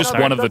Bronx It's Tale, just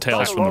sorry. one of the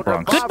tales from the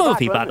Bronx. Good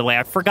movie, by the way.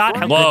 I forgot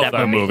how Love good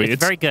that movie.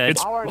 It's very good.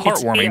 It's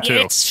heartwarming, too.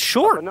 It's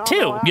short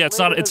too. Yeah, it's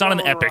not an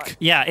epic.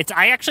 Yeah,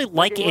 I actually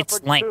like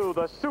its length.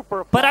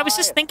 But I was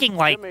just thinking,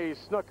 like,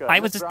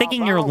 I was just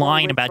thinking your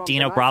line about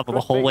Dino Bravo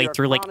the whole way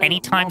through. Like,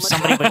 anytime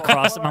somebody would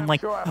cross him, I'm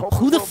like,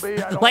 who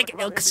the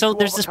like? So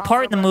there's this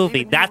part in the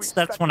movie. That's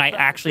when I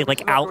actually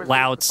like out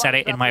loud said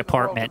it in my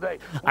apartment.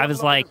 I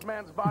was like,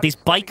 these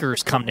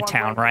bikers come to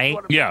town, right?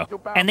 Yeah.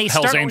 And they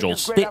Hell's start,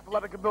 Angels.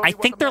 I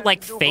think they're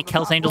like fake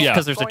Hell's Angels Yeah.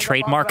 because there's a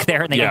trademark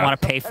there and they Yeah. don't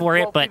want to pay for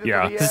it. But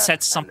Yeah. it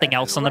says something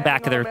else on the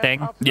back of their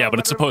thing. Yeah, but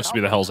it's supposed to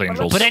be the Hell's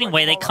Angels. But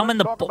anyway, they come in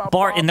the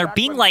bar and they're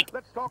being like,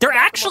 they're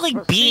actually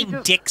being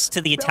dicks to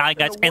the Italian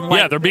guys, and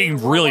like, yeah, they're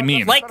being really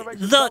mean. like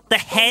the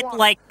head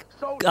like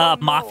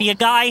mafia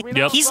guy.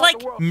 Yep. He's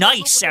like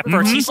nice at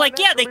 1st He's like,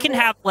 yeah, they can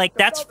have like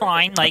that's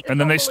fine. Like, and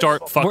then they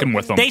start fucking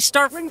with them. they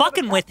start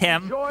fucking with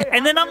him,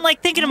 and then I'm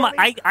like thinking,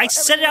 I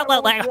said it out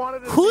loud, like,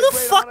 who the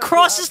fuck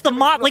crosses the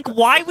mob? Like,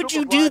 why would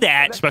you do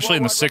that? Especially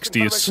in the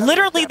 60s.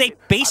 Literally, they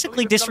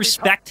basically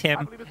disrespect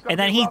him, and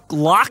then he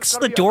locks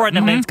the door on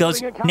them and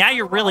goes, now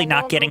you're really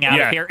not getting out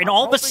Yeah. of here. And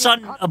all of a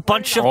sudden, a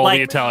bunch of All the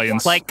like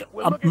Italians. like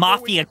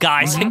mafia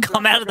guys that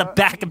come out of the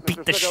back and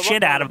beat the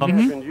shit out of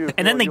him,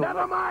 and then they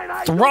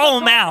throw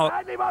him out.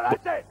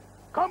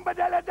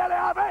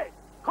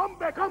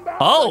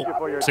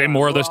 Oh. Say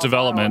more of this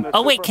development.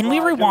 Oh wait, can we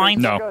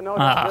rewind? No.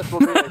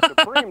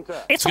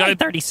 It's only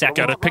 30 seconds.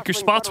 Gotta pick your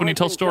spots when you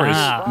tell stories.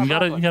 Ah. You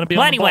gotta be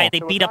Well, on the anyway, ball. they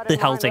beat up the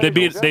Hell's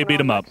Angels. They beat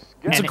him up.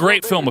 It's a And-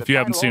 great film if you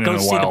haven't seen it Go in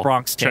a see while. The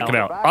Bronx Tale. Check it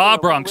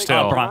out. Bronx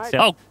Tale. Bronx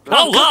Tale. Oh,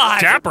 Oh,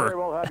 God. dapper.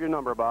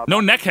 No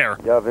neck hair.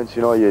 Yeah, Vince,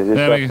 you know, you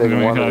Yeah, start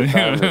taking one at a time.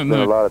 There's been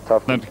a lot of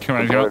tough Not- come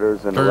on,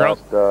 competitors in the girl.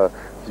 last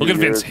Look at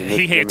few Vince. years,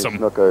 and He this hates Jimmy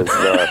him. Snuka is,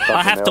 I'll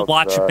have to something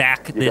watch else.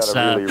 back You this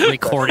gotta really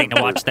respect recording to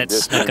him watch that and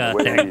Snuka the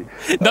way thing.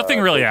 he,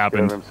 Nothing really takes care of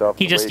happened. himself,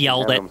 He the just way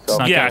yelled handles at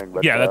himself. Snuka. Yeah,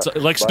 But, yeah. That's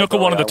like so I Snuka thought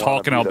wanted to that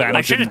talk, and one Albano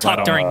I should have didn't let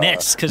talked him. during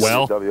this because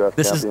Well, WWF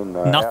this is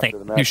champion, nothing. after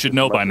the match, You should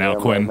know by now, right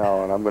Quinn.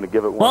 now, and I'm gonna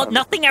give it Well, 100%,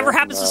 nothing ever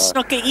happens to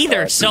Snuka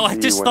either, so I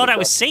TBD just when thought the I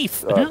was dust,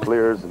 safe.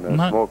 clears and the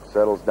Not- smoke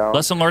settles down.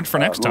 Lesson learned for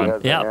next Who time.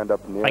 has their Yeah. hand up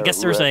in the I air, guess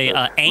who there's has a the-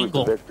 who's the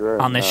angle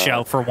victor, on this and,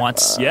 show for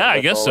once. Yeah, I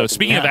that's guess all so. it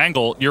Speaking of Yeah.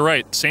 angle, you're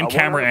right. Same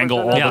camera angle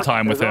all Yeah. the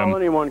time with him.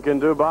 Anyone can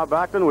do, Bob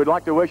Backlund. We'd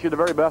like to wish you the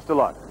very best of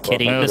luck.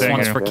 Kitty. Oh, This thank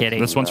one's you. for Kitty.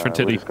 This one's for We're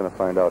Titty. just going to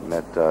find out in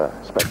that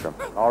spectrum.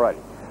 All righty.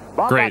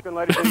 Bob Great. Backlund,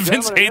 ladies and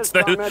Vince gentlemen, hates his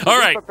that. comments All as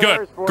he right, prepares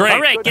good, for great.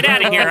 All right, get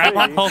out of here. I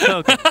want Hulk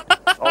Hogan.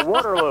 A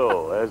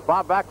Waterloo as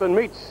Bob Backlund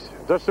meets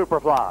the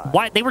Superfly.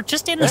 Why? They were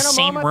just in the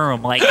same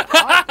room. Like,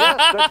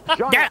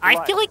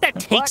 I feel like that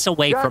takes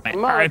away from it.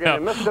 I know.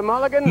 Mr.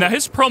 Mulligan. Now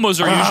his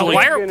promos are usually.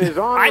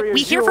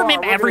 We hear from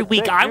him every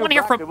week. I want to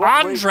hear from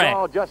Andre.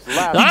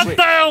 I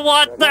don't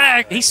want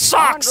that. He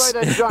sucks.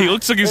 He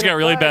looks like he's got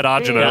really bad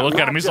agita. Look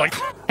at him. He's like,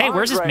 Hey,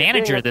 where's his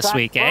manager this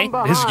week, eh?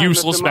 His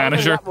useless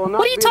manager.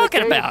 What are you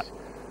talking about?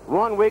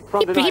 1 week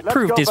from tonight. He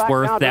proved his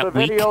worth that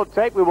week.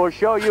 We will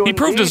show you he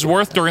proved his indeed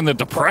worth during the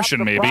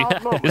Depression, maybe. He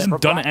hasn't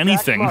done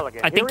anything.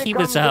 I think he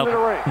was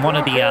one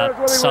of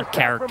the sub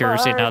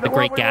characters in The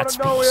Great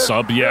Gatsby.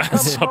 Sub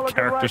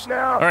characters.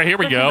 All right, here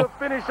we go.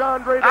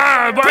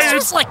 This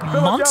was like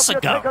months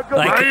ago.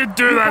 Why you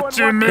do that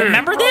to me?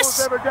 Remember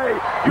this?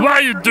 Why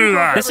you do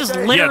that? This is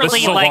literally this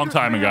is a like long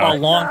time ago. A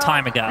long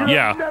time ago.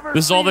 Yeah,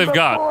 this is all they've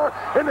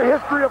got. In the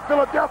history of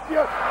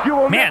Philadelphia, you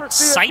will Man, never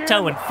see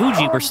Saito again. and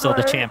Fuji were still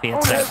the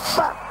champions then.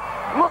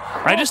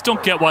 I just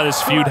don't get why this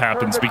feud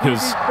happens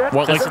because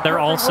what like They're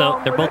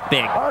both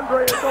big.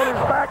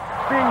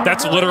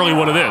 that's literally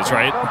what it is,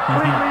 right?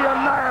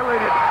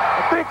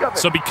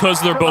 So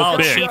because they're both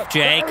big. Chief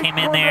J came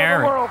in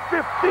there.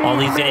 All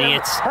these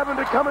idiots.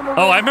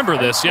 Oh, I remember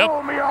this. Yep.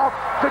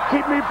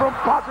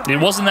 It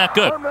wasn't that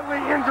good.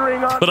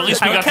 But at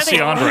least we got to see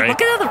Andre.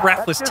 Look at how the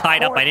ref was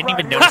tied up. I didn't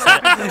even notice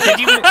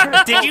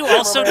that. Did you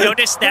also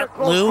notice that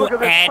Lou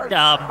and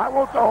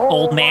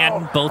Old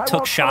Man both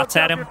took shots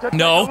at him?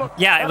 No.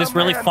 Yeah, it was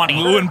really funny.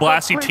 Lou and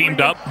Blassie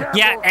teamed up.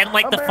 Yeah, and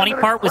like the funny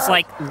part was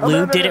like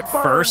Lou did it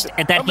first,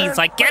 and then he's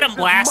like, "Get him,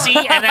 Blassie!"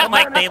 And then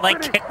like they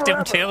like kicked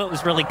him too. It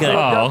was really good.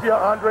 Oh.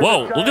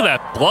 Whoa, look at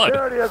that blood.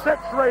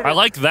 I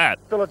like that.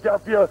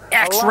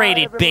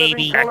 X-rated,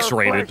 baby.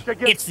 X-rated.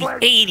 It's the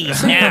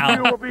 80s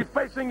now.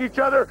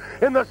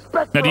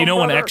 Now, do you know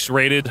when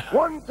X-rated,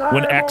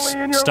 when X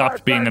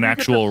stopped being an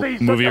actual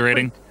movie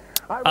rating?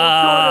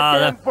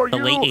 The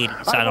late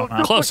 80s. I don't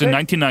know. Close, in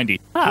 1990.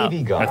 I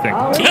think.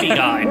 TV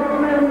Guide.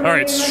 All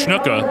right,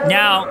 Snuka.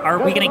 Now, are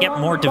we going to get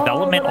more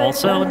development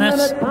also in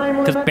this?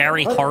 Because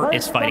Barry Hart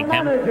is fighting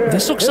him.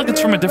 This looks like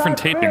it's from a different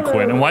taping,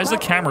 Quinn. And why is the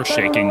camera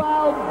shaking?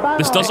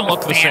 This doesn't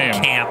look the Fan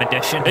same. cam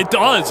edition. It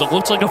does. It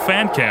looks like a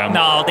fan cam.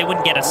 No, they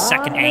wouldn't get a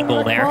second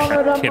angle there.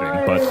 I'm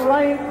kidding,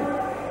 but...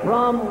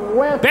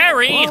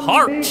 Barry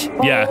Hart.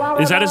 Yeah,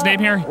 is that his name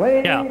here?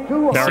 Yeah.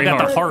 Barry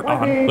got Hart. the heart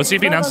on. Let's see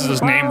if he announces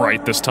his name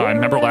right this time.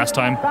 Remember last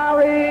time?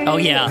 Oh,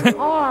 yeah.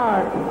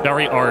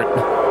 Barry Art.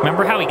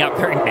 Remember how he got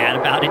very mad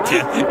about it, too?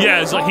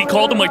 Yeah, it's like he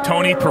called him like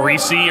Tony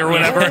Parisi or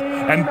whatever.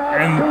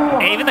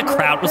 and even the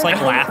crowd was like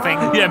laughing.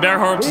 Yeah, Barry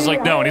Hart was just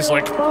like, no. And he's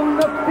like,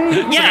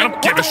 I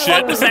don't give a shit.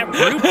 What was that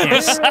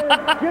rudeness?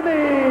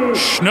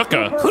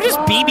 Snuka. Who does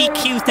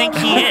BBQ think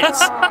he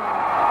is?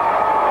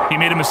 He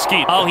made a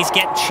mesquite. Oh, he's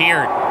getting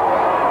cheered.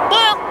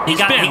 Well, he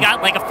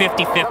got like a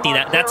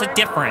 50-50. That's a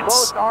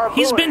difference.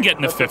 He's been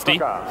getting a 50.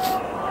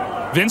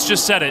 Vince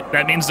just said it.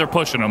 That means they're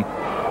pushing him.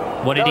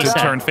 What did he say?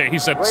 Turn face. He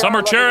said, some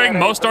are cheering,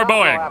 most are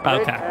booing.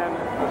 Okay.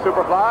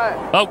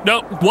 Superfly. Oh,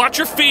 no. Watch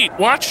your feet.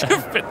 Watch your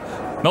feet.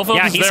 No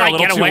focus Yeah, he's there, like, a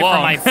little get too away long.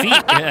 from my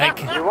feet.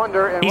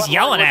 Like, he's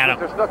yelling at him.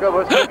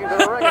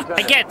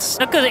 Again,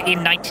 Snuka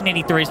in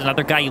 1983 is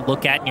another guy you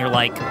look at and you're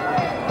like,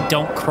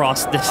 don't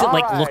cross this.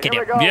 Like, look at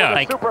him. Yeah,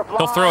 like,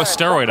 he'll throw a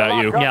steroid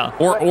at you. Yeah.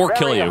 Or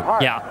kill you.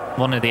 Yeah,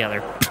 one or the other.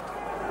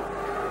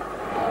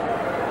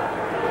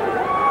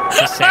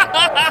 Just saying.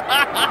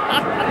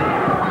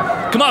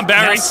 Come on,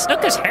 Barry. Now,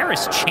 Snuka's hair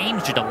has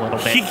changed a little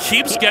bit. He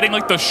keeps getting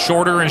like the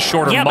shorter and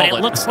shorter Yeah, mullet. but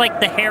it looks like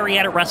the hair he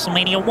had at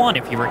WrestleMania 1,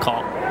 if you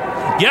recall.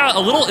 Yeah,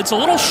 it's a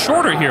little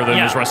shorter here than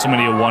his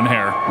WrestleMania 1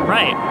 hair.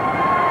 Right.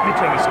 Let me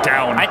turn this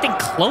down. I think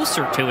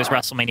closer to his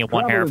WrestleMania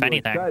 1 hair, if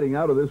anything. Exciting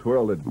out of this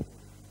world.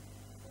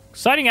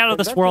 Exciting out of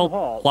this world,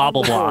 blah,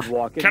 blah,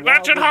 blah.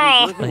 Convention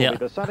Hall! Yeah.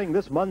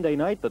 This Monday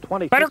night, the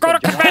 25th Better go to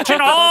Convention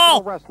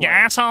Hall, you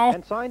asshole!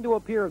 And signed to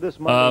appear this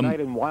Monday night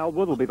in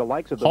Wildwood will be the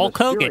likes of the Hulk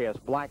Hogan. mysterious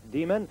Black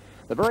Demon,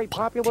 the very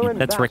popular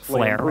and That's Ric vastly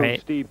Flair, improved right?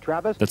 Steve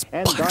Travis, That's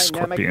and Black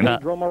dynamic Scorpion.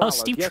 Pedro Morales.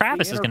 Steve Yes,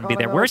 Travis the is going to be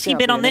there. Intercontinental Where's he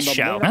been on this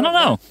Champion show? in the I don't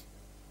know.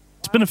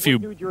 It's been a few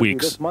New Jersey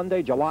weeks. This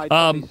Monday, July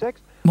 26th,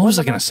 What was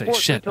I when going the to say? sport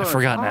Shit, I returns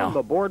forgot on now.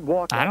 the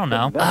boardwalk I don't at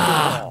know. Convention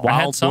Hall. I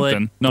had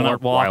something. No,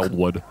 not Boardwalk.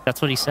 Wildwood.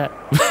 That's what he said.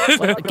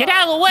 Get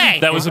out of the way!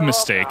 That was a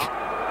mistake.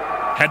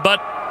 Headbutt.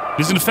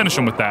 He's going to finish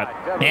him with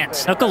that. Man,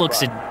 Snuka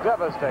looks in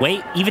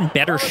way even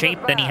better shape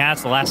than he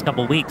has the last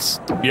couple weeks.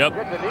 Yep.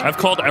 I've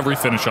called every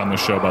finish on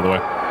this show, by the way.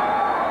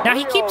 Now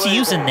he keeps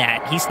using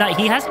that.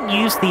 He hasn't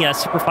used the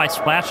Superfly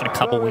Splash in a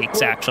couple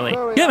weeks, actually.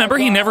 Yeah, remember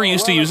he never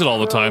used to use it all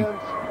the time.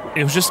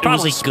 It was just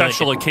Probably a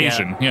special good,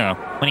 occasion. Yeah.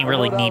 When he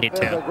really needed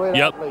to.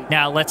 Yep.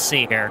 Now let's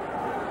see here.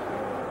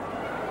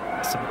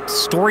 Some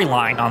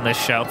storyline on this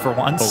show for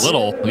once. A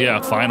little.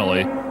 Yeah,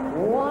 finally.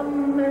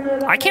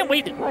 I can't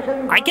wait.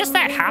 I guess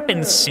that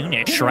happens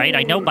soonish, right?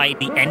 I know by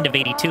the end of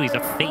 82, he's a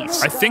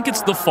face. I think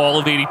it's the fall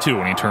of 82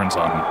 when he turns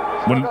on.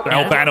 When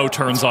Albano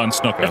turns on That's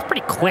Snuka.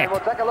 pretty quick.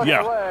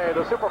 Yeah.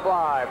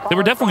 They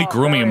were definitely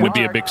grooming him to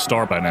be a big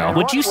star by now.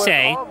 Would you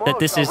say that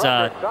this is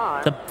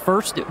the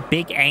first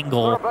big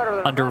angle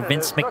under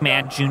Vince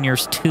McMahon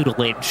Jr.'s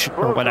tutelage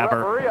or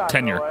whatever?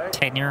 Tenure.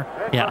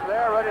 Yeah.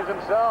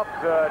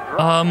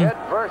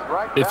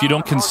 If you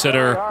don't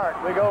consider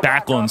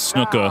Backlund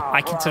Snuka,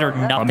 I consider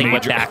nothing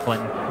with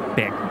Backlund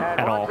big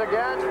at all.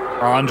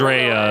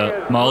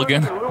 Andre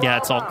Mulligan. Yeah,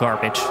 it's all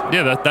garbage.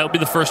 Yeah, that would be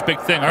the first big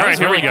thing. All right,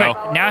 here we go.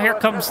 Quick. Now here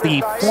comes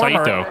the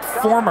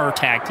former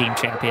tag team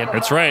champion.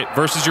 That's right.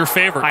 Versus your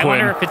favorite, I Quinn.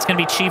 wonder if it's going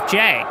to be Chief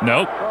J.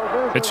 Nope.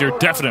 It's your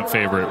definite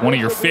favorite. One of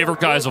your favorite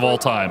guys of all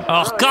time.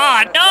 Oh,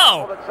 God,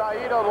 no!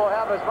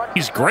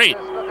 He's great.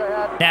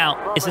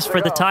 Now, is this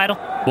for the title?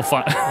 We'll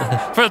find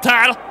for the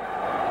title.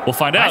 We'll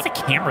find Why out. is the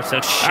camera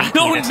so shaky? I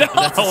don't know.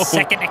 That's the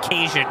second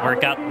occasion where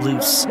it got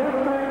loose.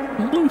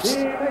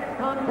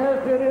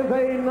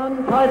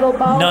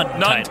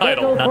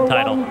 Non-title.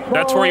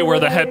 That's where you wear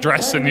the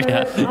headdress and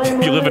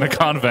you live in a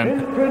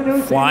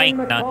convent. Flying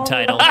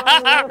non-title.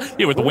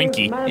 Yeah, with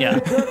Winky. Yeah.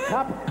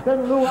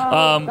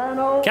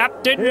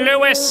 Captain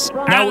Lewis.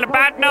 Now,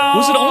 Albano.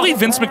 was it only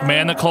Vince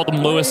McMahon that called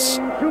him Lewis?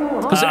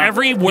 Because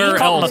everywhere he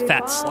called else, him a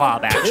fat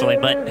slob, actually,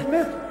 but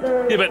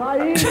yeah, but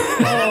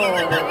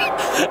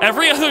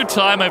every other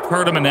time I've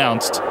heard him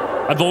announced,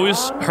 I've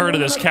always heard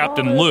it as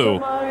Captain Lou.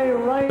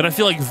 But I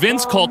feel like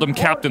Vince called him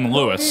Captain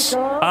Lewis.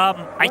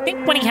 I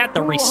think when he had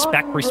the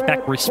respect face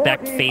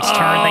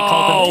turn, they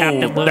called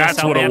him Captain Lewis.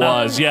 That's what it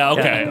Albano. was. Yeah,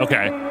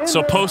 okay.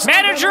 So post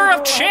Manager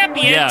of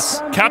Champions.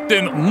 Yes,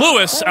 Captain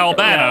Lewis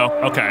Albano.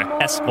 Yeah. Okay.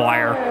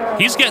 Esquire.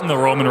 He's getting the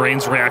Roman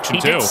Reigns reaction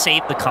He too. did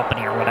save the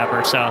company or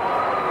whatever, so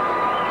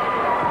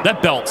That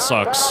belt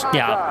sucks.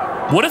 yeah.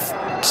 What if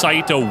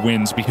Saito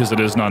wins because it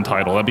is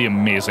non-title? That'd be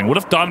amazing. What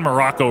if Don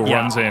Morocco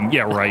runs in?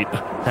 Yeah, right.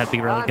 That'd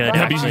be really good,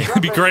 That'd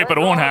actually. be great, but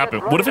it won't happen.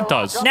 What if it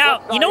does?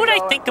 Now, you know what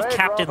I think of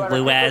Captain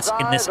Lou as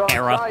in this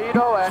era?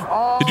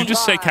 Did you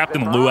just say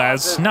Captain Lou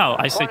as? No,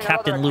 I said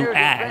Captain Lou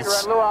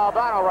as.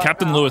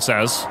 Captain Lewis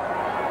as?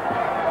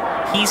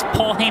 He's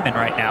Paul Heyman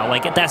right now.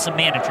 Like, that's a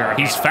manager.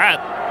 He's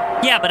fat.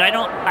 Yeah, but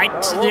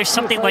there's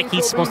something like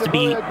he's supposed to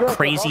be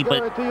crazy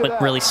but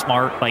really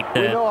smart, like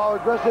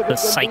the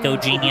psycho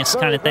genius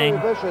kind of thing.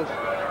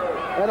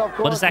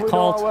 What is that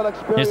called?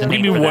 There's a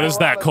name for What that. is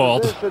that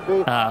called?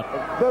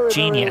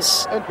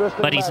 Genius.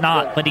 But he's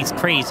not, but he's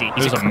crazy.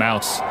 He's There's a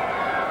mouse.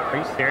 Are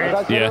you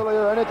serious?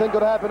 Yeah. Anything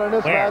could happen in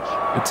this Where?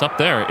 match. It's up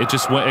there. It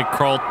just went. It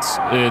crawled.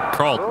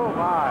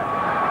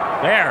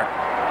 Where?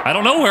 I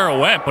don't know where it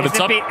went, but it's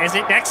up. Is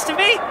it next to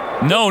me?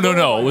 No.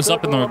 It was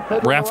up in the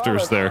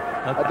rafters there.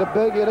 At the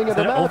beginning of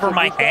the it match, over if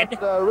my you start,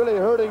 head? really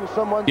hurting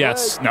someone's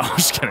Yes. leg, No, I'm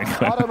just kidding.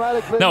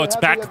 automatically No, you it's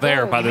have back the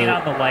there by I mean,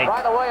 on the. the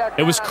like.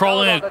 It was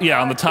crawling,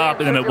 on the top,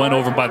 and then it went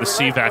over by the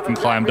CVAC and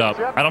climbed up.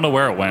 I don't know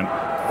where it went.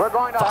 We're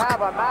going to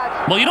have a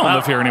match. Well, you don't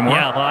live here anymore.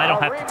 Yeah, well, I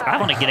don't have to. I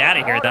want to get out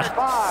of here, though.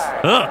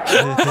 Ugh.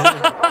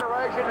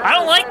 I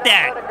don't like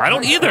that. I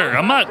don't either.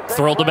 I'm not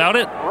thrilled about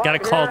it. Got to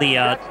call the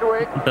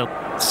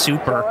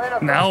super.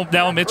 Now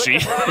I'm itchy.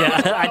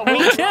 Yeah, me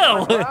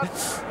too.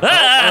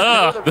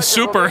 The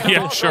super.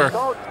 Yeah, sure.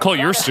 Call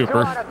your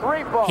super.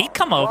 He'd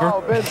come over.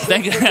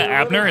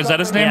 Abner, is that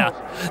his name? Yeah.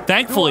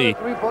 Thankfully,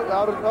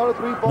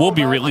 we'll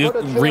be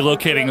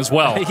relocating as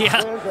well.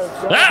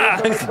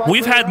 Yeah.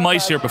 We've had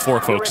mice here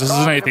before, folks. This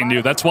isn't anything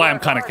new. That's why I'm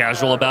kind of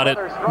casual about it.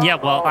 Yeah,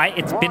 well,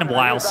 it's been a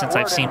while since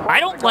I've seen. I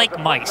don't like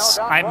mice.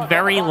 I'm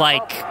very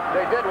like.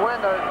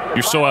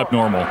 You're so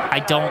abnormal. I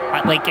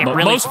don't like it.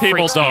 Really Most people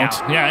freaks me don't.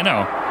 out. Yeah, I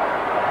know.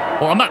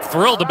 Well, I'm not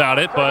thrilled about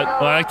it, but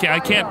I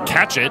can't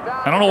catch it.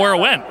 I don't know where it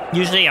went.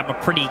 Usually, I'm a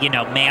pretty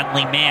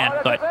manly man,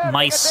 but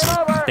mice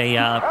they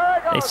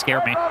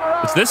scare me.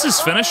 Is this his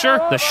finisher?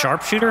 The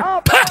sharpshooter.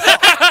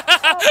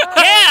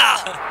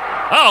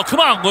 Yeah. Oh, come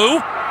on, Lou.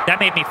 That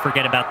made me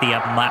forget about the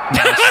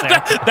mouse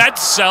there. That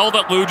sell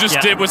that Lou just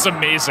did was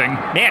amazing.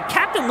 Man,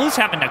 Captain Lou's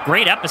having a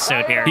great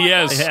episode here. He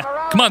is. Yeah.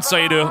 Come on,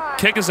 Saito.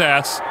 Kick his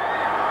ass.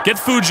 Get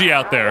Fuji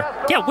out there.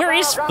 Yeah, where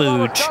is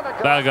Fuji?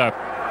 Back up.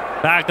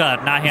 Back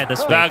up, not here this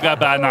week. Back up,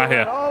 not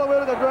here.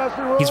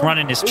 He's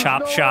running his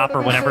chop shop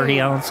or whatever he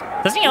owns.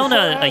 Doesn't he own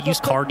a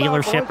used car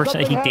dealership or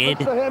something? He did.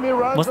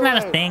 Wasn't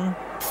that a thing?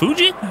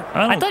 Fuji?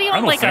 I thought he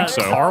owned like a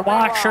car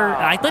wash or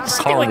I thought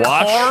something with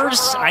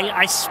cars.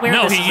 I swear.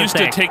 No, this he is used a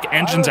to thing. take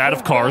engines out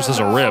of cars as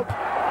a rib.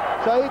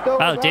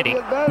 Oh, did he?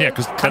 Yeah,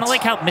 because Kind of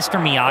like how Mr.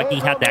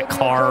 Miyagi had that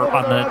car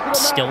on the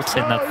stilts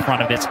in the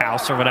front of his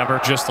house or whatever.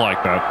 Just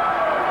like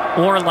that.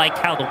 Or like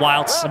how the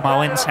Wild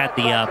Samoans had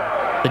the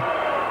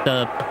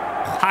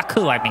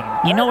Haku. I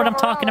mean, you know what I'm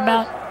talking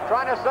about?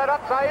 Trying to set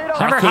up Saito.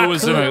 Remember Haku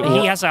is in a-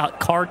 He has a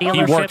car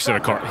dealership. He works at a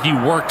car. He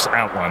works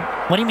at one.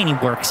 What do you mean he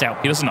works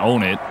out? He doesn't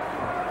own it.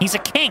 He's a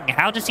king.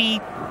 How does he?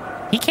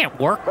 He can't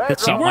work He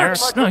somewhere.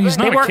 works. No, he's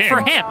not They a work king.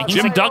 for him. He's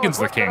Jim a- Duggan's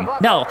the king.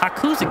 No,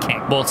 Haku's a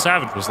king. Well,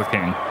 Savage was the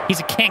king. He's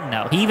a king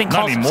though. He even Not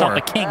calls himself anymore.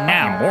 a king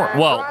now. Anymore.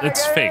 Well,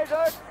 it's fake.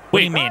 What do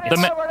Wait, you mean?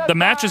 the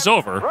match is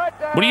over.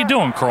 What are you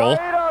doing, Kroll?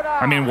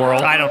 I mean,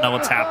 World. I don't know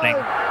what's happening.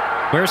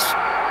 Where's...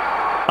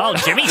 Oh,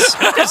 Jimmy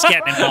Snuka's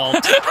getting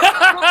involved.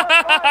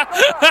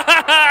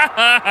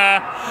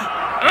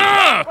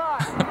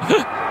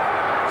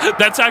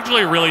 That's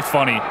actually really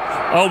funny.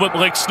 Oh, but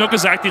like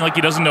Snuka's acting like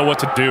he doesn't know what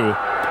to do.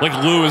 Like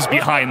Lou is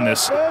behind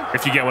this,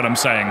 if you get what I'm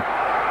saying.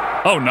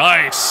 Oh,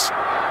 nice.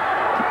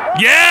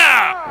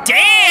 Yeah!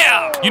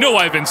 Damn! You know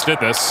why Vince did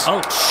this.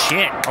 Oh,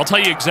 shit. I'll tell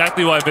you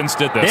exactly why Vince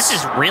did this.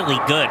 This is really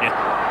good.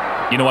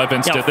 You know why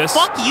Vince did this?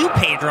 Fuck you,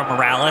 Pedro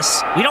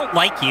Morales. We don't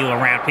like you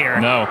around here.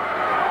 No.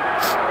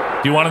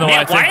 Do you want to know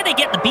why I think... Why are they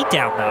getting the beat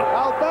down,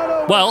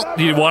 though? Well,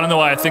 do you want to know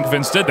why I think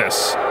Vince did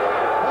this?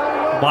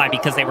 Why?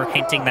 Because they were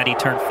hinting that he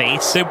turned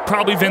face?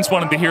 Probably Vince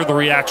wanted to hear the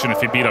reaction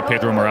if he beat up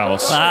Pedro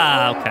Morales.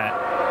 Ah, okay.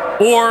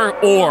 Or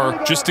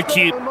just to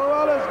keep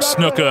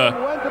Snuka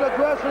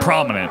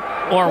prominent.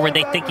 Or were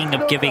they thinking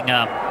of giving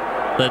the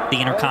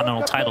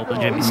Intercontinental title to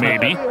Jimmy Snuka?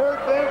 Maybe.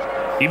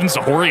 Even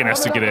Zahorian has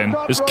to get in.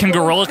 Can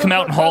Gorilla come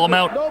out and haul him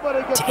out?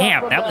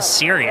 Damn, that was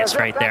serious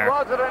right there.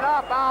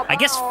 I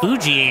guess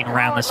Fuji ain't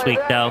around this week,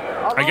 though.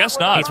 I guess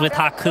not. He's with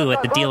Haku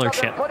at the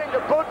dealership.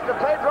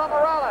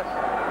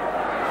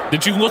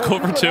 Did you look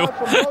over, too?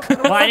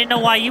 Well, I didn't know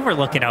why you were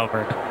looking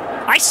over.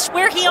 I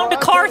swear he owned a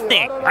car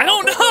thing. I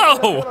don't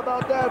know.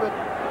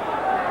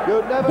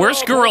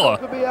 Where's Gorilla?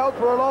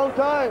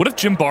 What if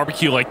Jim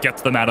Barbecue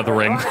gets them out of the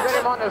ring?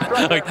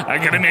 I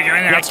gotta make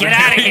an announcement. Get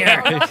out of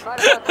here!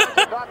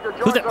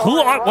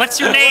 What's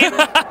your name?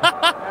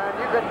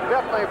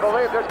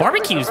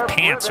 Barbecue's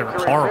pants are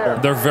horrible.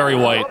 They're very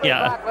white.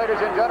 Yeah.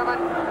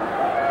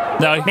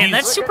 No, man,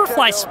 that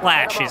Superfly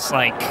splash is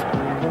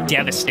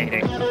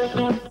devastating.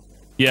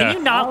 Yeah. Can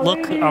you not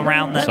look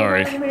around that?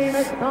 Sorry.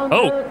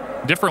 Oh,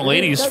 different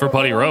ladies for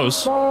Buddy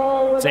Rose.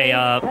 Say,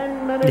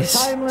 is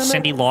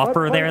Cyndi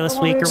Lauper there this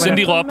week or whatever?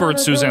 Cyndi Lauper and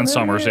Suzanne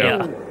Summers,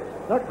 yeah.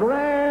 The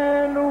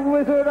Grand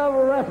Wizard of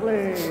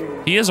Wrestling.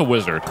 He is a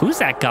wizard. Who's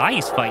that guy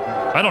he's fighting?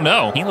 I don't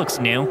know. He looks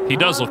new. He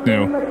does look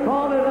new.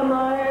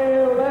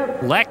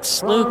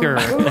 Lex Luger.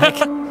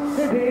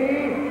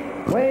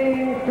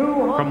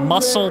 From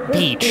Muscle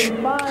Beach.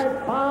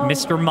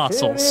 Mr.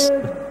 Muscles.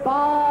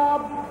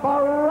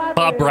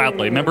 Bob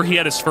Bradley. Remember he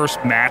had his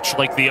first match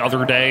the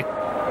other day?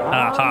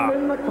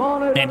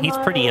 Man, he's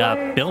pretty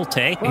built,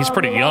 eh? He's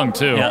pretty young,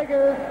 too.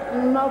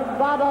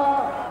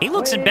 Yeah. He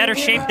looks in better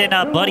shape than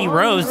Buddy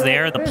Rose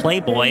there, the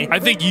Playboy. I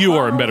think you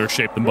are in better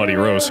shape than Buddy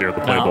Rose here,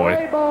 the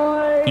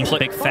Playboy. He's a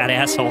big fat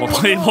asshole.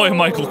 Playboy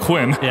Michael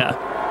Quinn. Yeah.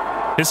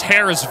 His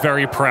hair is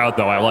very proud,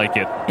 though. I like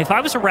it. If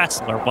I was a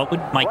wrestler, what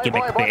would my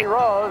gimmick be?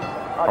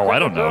 Oh, I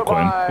don't know,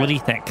 Quinn. What do you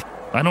think?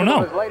 I don't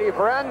know.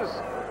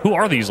 Who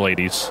are these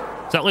ladies?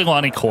 Is that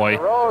Leilani Coy?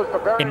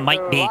 It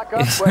might be.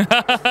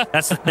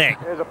 That's the thing.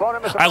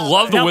 I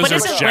love the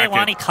Wizard's jacket.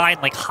 But isn't Leilani Kai in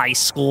high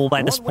school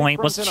by this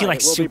point? Wasn't she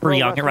super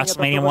young at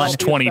WrestleMania 1? She's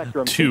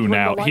 22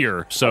 now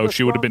here, so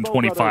she would have been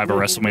 25 at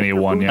WrestleMania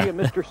 1, yeah.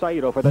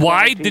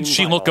 Why did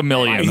she look a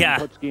million?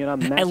 Yeah.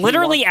 And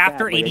literally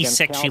after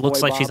 86, she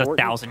looks like she's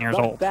 1,000 years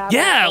old.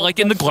 Yeah,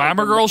 in the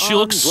Glamour Girls, she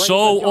looks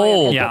so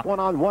old. Yeah.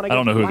 I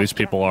don't know who these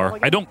people are.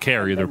 I don't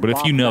care either, but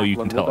if you know, you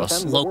can tell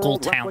us. Local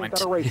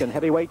talent.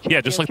 Yeah,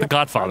 just like the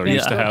Godfather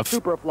used to have.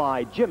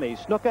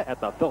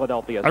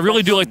 I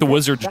really do like the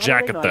Wizard's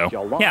jacket, though.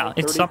 Yeah,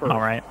 it's something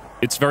all right.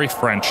 It's very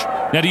French.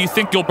 Now, do you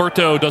think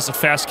Gilberto does a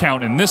fast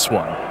count in this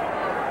one?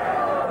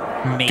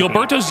 Maybe.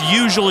 Gilberto's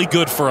usually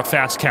good for a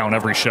fast count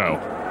every show.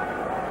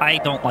 I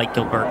don't like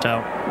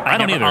Gilberto. I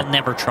don't either. I'll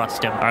never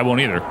trust him. I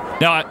won't either.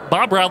 Now,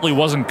 Bob Bradley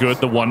wasn't good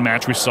the one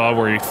match we saw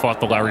where he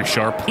fought the Larry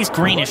Sharp. He's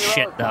green as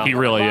shit, though. He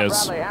really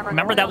is.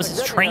 Remember, that was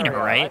his trainer,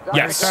 right?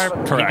 Yes,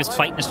 correct. He was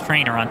fighting his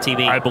trainer on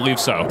TV. I believe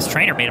so. His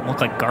trainer made him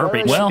look like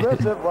garbage. Well,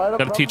 got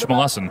to teach him a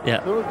lesson. Yeah.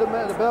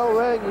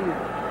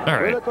 All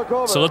right,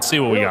 so let's see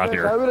what we got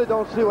here. I really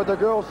don't see what the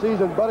girl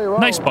sees in Buddy Rose.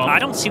 Nice bump. I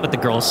don't see what the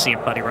girls see in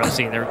Buddy Rose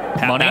either.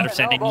 Pat Money?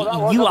 Patterson, and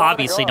you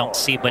obviously don't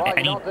see what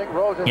any,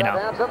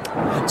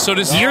 So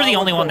does you're the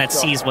only one that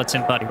sees what's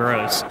in Buddy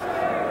Rose.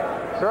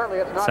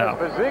 So,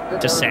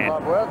 just saying.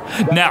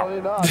 Now,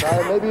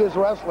 maybe it's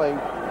wrestling.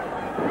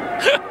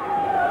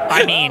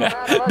 I mean,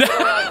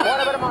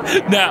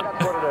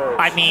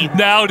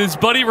 now does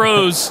Buddy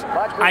Rose?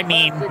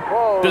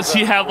 Does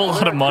he have a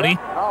lot of money?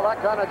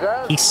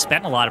 He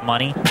spent a lot of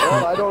money.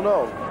 Well, I don't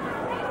know.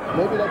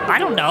 I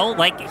don't know.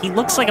 He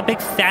looks like a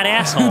big fat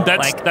asshole.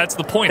 That's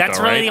the point. That's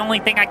though, really right? the only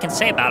thing I can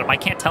say about him. I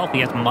can't tell if he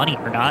has money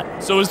or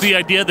not. So is the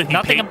idea that he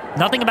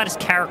nothing about his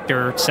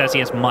character says he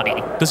has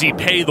money. Does he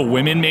pay the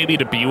women maybe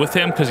to be with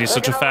him because he's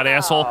such a fat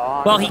asshole?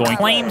 Well, he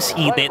claims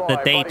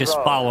that they just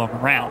follow him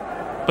around,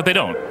 but they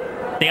don't.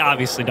 They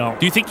obviously don't.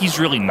 Do you think he's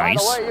really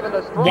nice?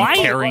 Why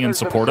caring and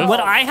supportive? What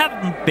I have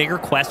a bigger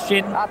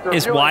question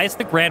is why is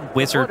the Grand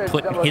Wizard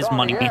putting his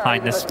money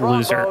behind this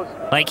loser?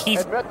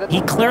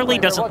 He clearly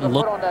doesn't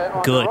look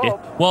good.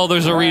 Well,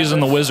 there's a reason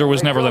the Wizard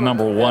was never the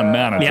 #1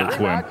 manager,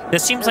 Quinn.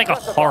 This seems like a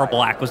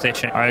horrible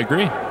acquisition. I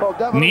agree.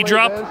 Knee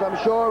drop? I'm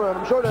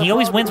sure He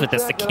always wins with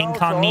this, the King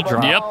Kong knee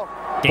drop. Yep.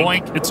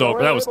 Boink, it's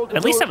over. That was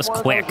At least that was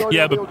quick.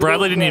 Yeah, but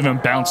Bradley didn't even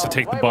bounce to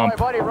take the bump.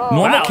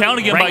 Normal Wow, count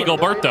again by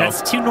Gilberto.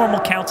 That's 2 normal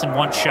counts in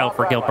one show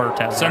for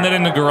Gilberto. Send it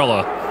in to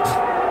Gorilla.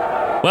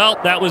 Well,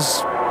 that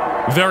was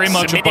very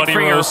much Submitted a Buddy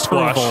for your Rose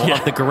squash. approval Yeah.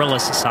 of the Gorilla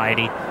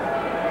Society.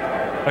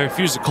 I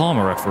refuse to call him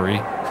a referee.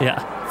 Yeah.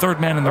 Third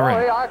man in the ring.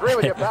 I agree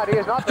with you, Pat. He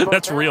is not the most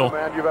That's real.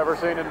 handsome man you've ever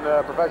seen in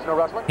professional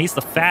wrestling. He's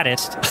the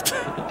fattest.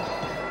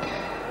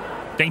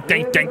 Dink,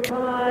 dink, dink.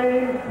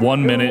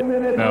 1 minute.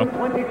 No.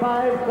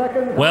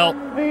 Well,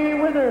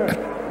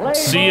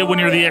 see you when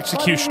you're the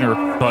executioner,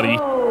 buddy.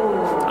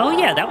 Oh,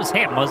 yeah, that was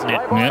him, wasn't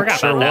it? Yeah, Forgot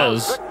sure about that.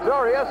 was.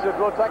 Victorious. If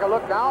we'll take a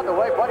look now at the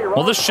way Buddy Rose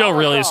Well, this show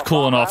really is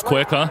cooling off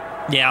quick, huh?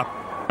 Yeah.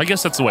 I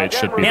guess that's the way it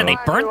should be. Man, though. they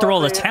burned through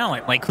all the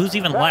talent. Like, who's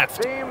even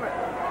left?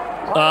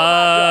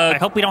 I Uh,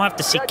 hope we don't have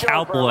to see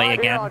Cowboy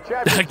again.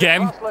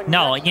 Again?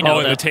 No, you know,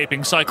 in the the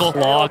taping cycle.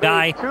 claw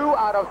guy.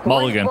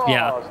 Mulligan.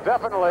 Yeah.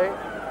 Definitely.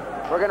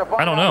 We're gonna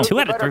find I don't know. out 2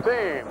 out of who's the 3.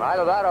 better team.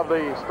 Either that of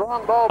the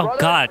Strongbow Oh,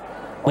 brothers God.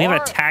 We have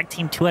a or tag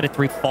team 2 out of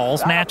 3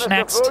 falls match Mr.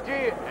 next.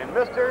 Fuji and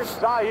Mr.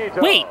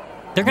 Saito. Wait,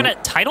 they're going to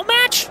title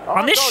match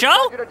on this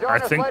show?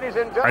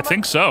 I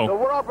think so. The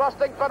World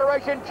Wrestling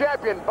Federation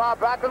champion, Bob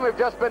Backlund. We've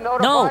just been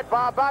notified. No.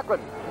 Bob Backlund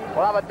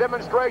will have a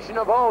demonstration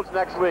of holds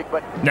next week.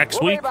 But Next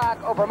we'll be week?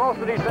 back over most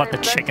of these What, the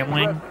same chicken stations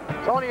wing?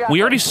 with Tony We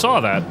Atlas. already saw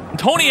that.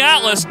 Tony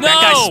Atlas, no!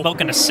 That guy's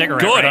smoking a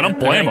cigarette. Good, right I don't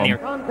blame in him.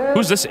 here.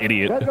 Who's this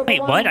idiot?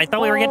 Wait, what? I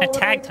thought we were getting a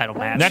tag title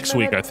match. Next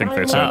week, I think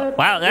they said.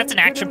 Wow, that's an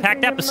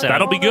action-packed episode.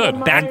 That'll be good.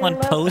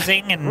 Backlund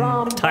posing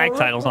and tag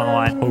titles on the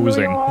line.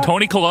 Posing.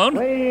 Tony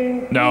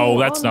Colon? No,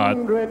 that's not.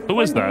 Who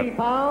is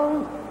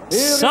that?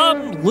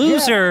 Some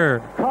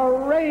loser.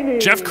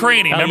 Jeff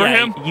Craney, Oh, remember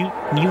yeah, him?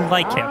 You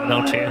like him,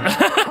 don't you?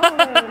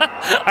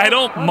 I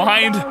don't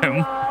mind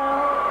him.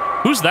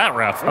 Who's that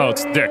ref? Oh,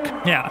 it's Dick.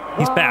 Yeah,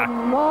 he's back.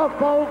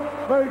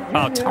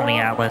 Oh, Tony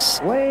Atlas.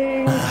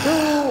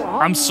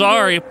 I'm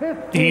sorry.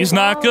 He's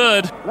not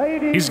good.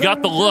 He's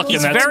got the look,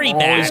 He's and that's very all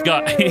bad. he's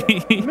got.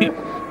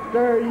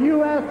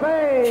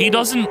 He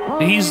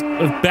doesn't. He's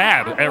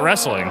bad at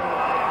wrestling.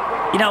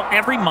 You know,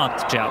 every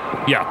month, Joe,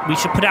 Yeah. we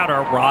should put out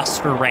our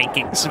roster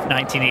rankings of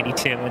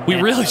 1982. And,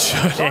 We really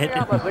should.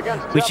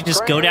 We should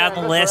just go down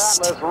the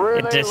list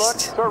and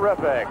just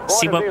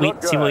see what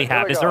we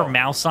have. Is there a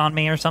mouse on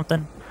me or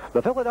something?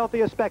 The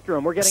Philadelphia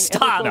Spectrum. We're getting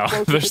Stop. ever so No,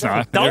 close to there's the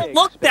not. Don't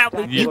look that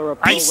way. Spectacular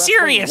Be pro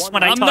serious wrestling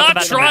when I I'm talk not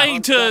about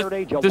trying the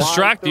mouse. to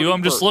distract you.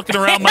 I'm just looking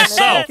around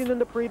myself. In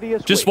the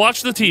previous Just week,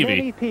 watch the TV.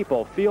 Many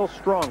people feel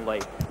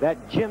strongly that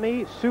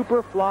Jimmy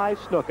Superfly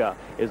Snuka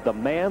is the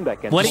man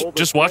that can What do you- hold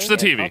Just the watch the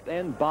thing TV.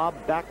 and upend Bob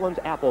Backlund's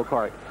apple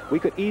cart. We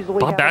could easily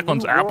Bob have a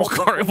Backlund's new apple World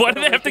cart. Wrestling Why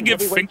do they have to Federation give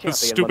heavyweight Fink the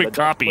champion stupid when the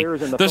copy?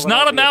 players in the There's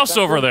not a Philadelphia mouse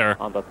over Spectrum there.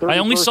 on the I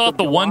only 31st saw it of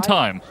the one July.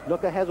 time.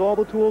 Snuka has all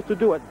the tools to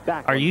do it.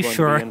 Backlund's Are you going to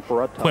sure? be in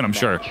for a tough Quinn, I'm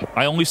sure. match.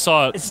 I only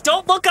saw it.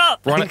 Don't look up.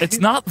 It's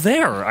not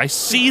there. I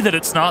see that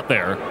it's not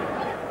there.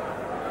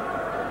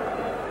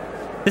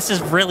 This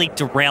has really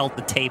derailed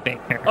the taping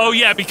here. Oh,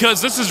 yeah,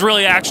 because this is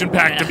really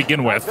action-packed to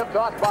begin with. Tipped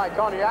off by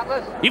Tony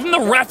Atlas. Even the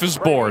ref is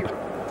bored.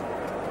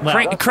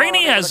 Well,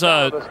 Craney has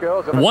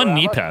one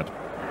knee pad.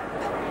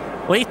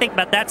 what do you think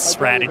about that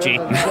strategy?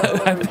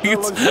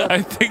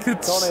 I think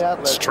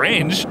it's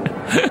strange.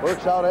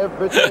 Works out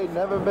every day,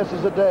 never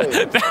misses a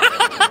day.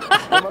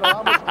 No matter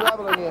how much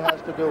traveling he has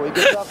to do, he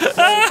gets off the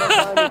plane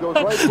sometime, he goes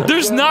right to the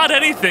There's gym, not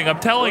anything, I'm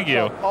telling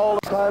you. works out all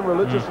the time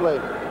religiously.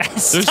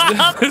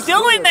 Stop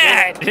doing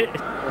that.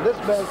 And this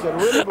man can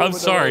really move I'm in the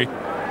sorry. ring.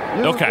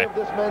 You Okay. give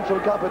this man some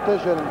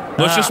competition.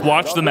 Let's just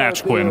watch I'll the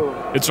match, guarantee Quinn.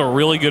 you, It's a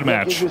really good he'll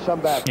match. Give you some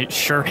back. It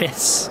sure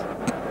is.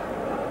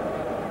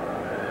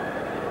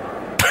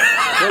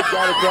 Great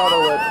guy to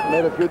travel with.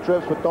 Made a few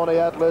trips with Tony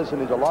Atlas,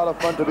 and he's a lot of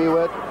fun to be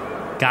with.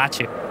 Got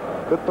you.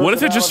 Good What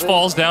if it just personality.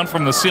 falls down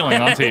from the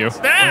ceiling onto you?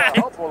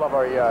 Hopeful of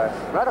our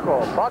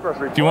medical progress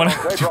report. Do you want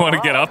to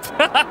get up?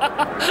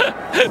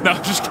 No,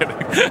 I'm just kidding.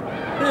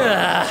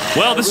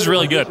 Well, this is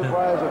really good.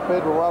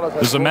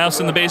 There's a mouse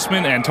in the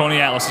basement, and Tony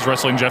Atlas is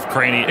wrestling Jeff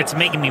Craney. It's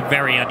making me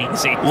very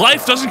uneasy.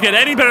 Life doesn't get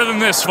any better than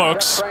this,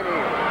 folks.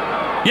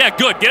 Yeah,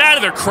 good. Get out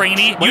of there,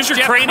 Craney. What Use if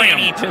your Jeff cranium.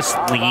 Craney just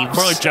leaves?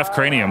 More like Jeff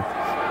Cranium.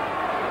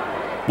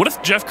 What if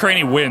Jeff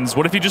Craney wins?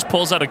 What if he just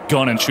pulls out a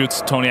gun and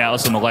shoots Tony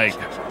Atlas in the leg?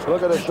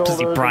 Look at the shoulders.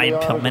 he Brian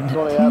and the arms Pillman? of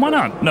Tony Atlas. Why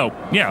not? No.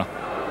 Yeah.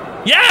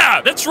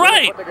 Yeah, that's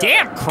right.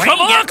 Damn, Craney Come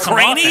on, gets some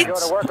Craney.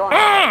 offense. That's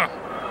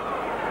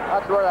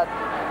where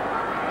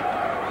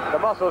the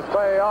muscles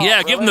play off.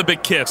 Yeah, give him the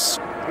big kiss.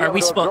 Are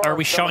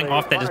we showing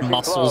off that his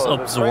muscles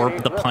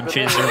absorb the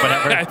punches or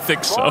whatever? I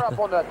think so. It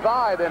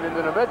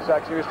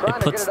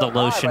puts the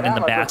lotion in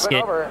the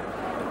basket.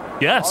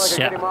 Yes.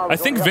 Yeah. I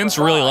think Vince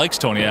really likes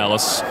Tony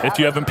Atlas, if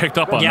you haven't picked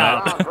up on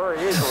Yeah.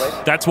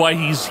 that. That's why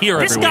he's here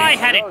This every guy week.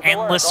 had an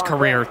endless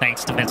career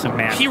thanks to Vince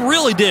McMahon. He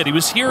really did. He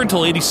was here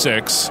until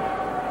 86.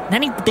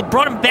 Then they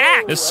brought him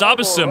back. As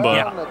Saba Simba.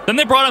 Yeah. Then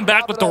they brought him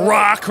back with The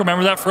Rock.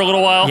 Remember that for a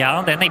little while?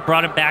 Yeah, then they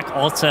brought him back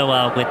also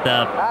with Who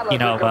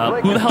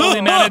the hell did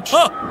he manage?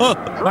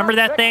 remember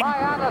that thing?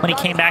 When he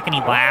came back and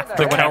he laughed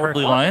or The whatever?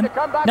 Cowardly Lion?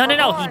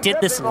 No, he did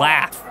this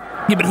laugh.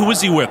 Yeah, but who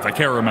was he with? I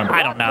can't remember.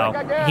 I don't know.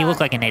 He looked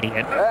like an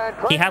idiot.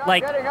 He had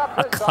like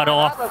a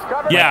cutoff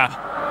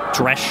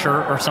dress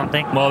shirt or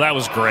something. Well, that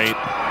was great.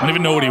 I don't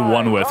even know what he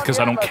won with because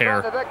I don't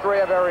care.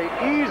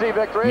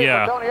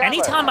 Yeah.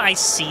 Anytime I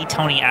see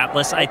Tony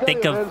Atlas, I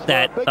think of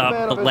that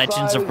the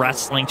Legends of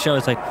Wrestling show.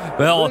 It's like,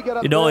 well,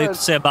 you know what you can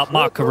say about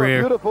my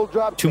career.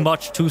 Too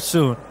much, too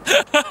soon.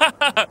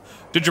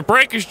 Did you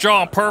break his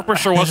jaw on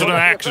purpose or was it an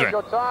accident?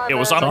 It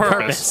was on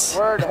purpose.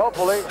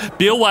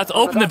 Bill Watts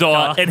opened the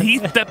door and he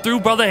stepped through,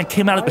 brother, and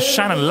came out of the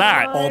shining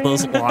light. All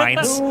those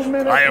lines.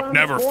 I have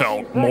never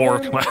felt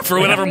more, for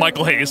whatever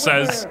Michael Hayes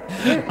says.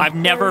 I've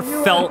never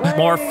felt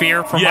more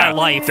fear for my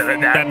life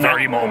than that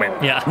very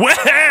moment. Yeah. Well,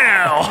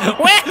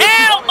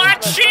 my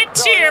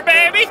shit's here,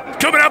 baby.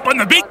 Coming up on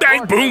the Big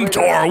Bang Boom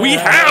Tour, we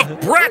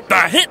have Bret the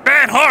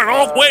Hitman Hart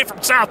all the way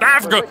from South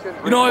Africa.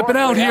 You know, I've been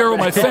out here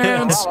with my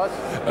fans.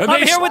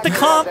 I'm here with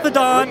the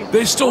Confidant.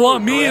 They still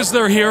want me as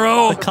their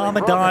hero. The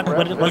Commandant.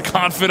 The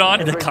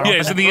Confidant? Yeah,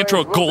 he's in the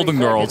intro of Golden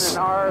Girls.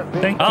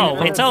 Thank you.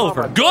 Oh, it's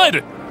over.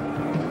 Good.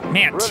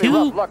 Man,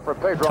 2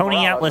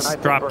 Tony Atlas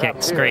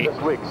dropkicks. Great.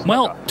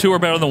 Well, 2 are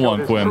better than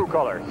 1, Quinn.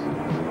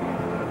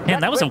 Man,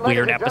 that was a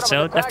weird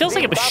episode. That feels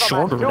like it was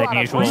shorter than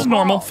usual. This is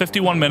normal,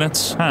 51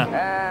 minutes. Huh.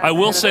 I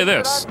will say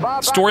this.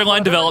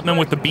 Storyline development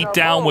with the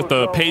beatdown, with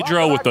the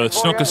Pedro, with the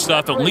Snuka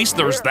stuff, at least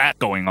there's that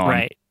going on.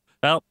 Right.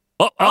 Well,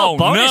 Oh,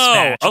 bonus no.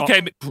 match.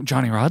 Okay,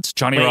 Johnny Rods?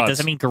 Johnny Wait, Rods. does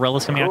it mean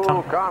Gorilla's coming out?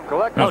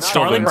 No, it's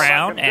Charlie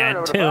Brown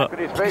and 2.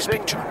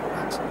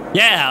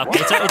 Yeah,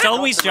 it's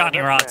always Johnny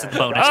Rods in the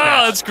bonus match.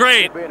 Oh, that's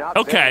great.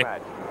 Okay.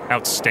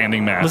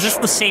 Outstanding match. Was this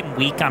the same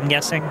week, I'm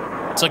guessing?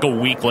 It's like a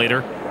week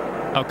later.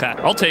 Okay.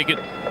 I'll take it.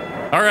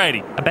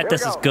 Alrighty. I bet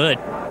this is good.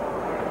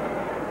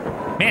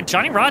 Man,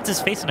 Johnny Rods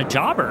is facing a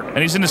jobber. And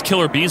he's in his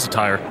Killer Bees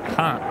attire.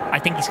 Huh. I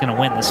think he's going to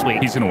win this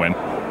week. He's going to win.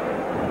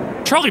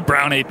 Charlie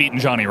Brown ain't beating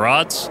Johnny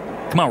Rods.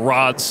 Come on,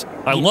 Rods.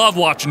 I love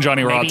watching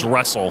Johnny Rods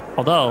wrestle.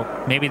 Although,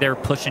 maybe they're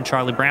pushing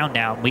Charlie Brown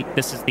now.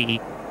 This is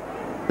the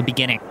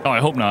beginning. Oh, I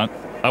hope not.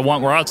 I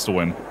want Rods to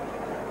win.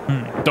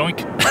 Doink.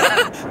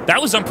 That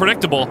was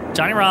unpredictable.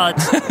 Johnny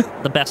Rods,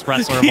 the best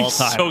wrestler of all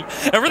time.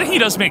 Everything he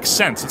does makes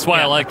sense. That's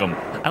why I like him.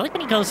 I like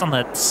when he goes on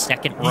the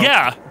second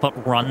rope,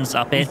 but runs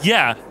up it.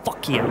 Yeah.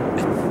 Fuck you.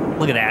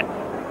 Look at that.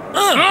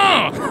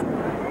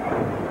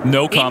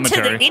 No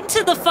commentary.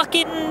 Into the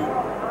fucking...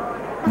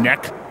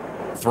 neck,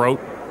 throat.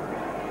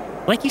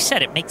 Like you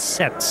said, it makes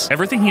sense.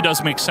 Everything he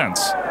does makes sense.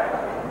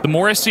 The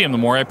more I see him, the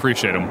more I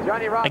appreciate him.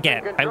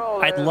 Again,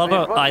 I'd love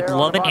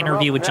an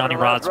interview with Johnny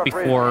Rods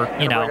before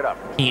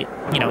he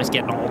is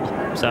getting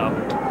old. So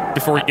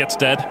before he gets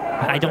dead.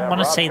 I don't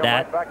want to say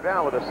that.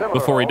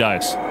 Before he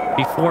dies.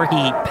 Before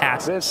he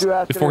passes.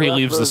 Before he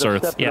leaves this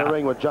earth. Yeah.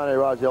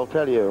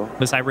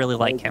 Because I really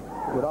like him.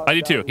 I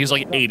do too. He's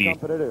like 80.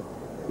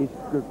 He's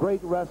a great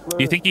wrestler.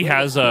 Do you think he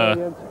has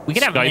we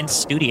could have him in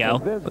studio.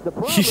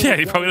 Yeah,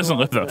 he probably doesn't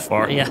live that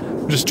far. Yeah.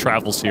 He just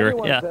travels here.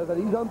 Yeah.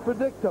 He's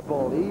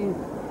unpredictable.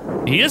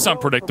 He is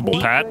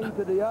unpredictable, Pat.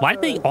 Why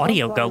did the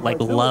audio go like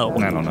low?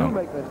 I don't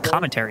know.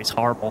 Commentary's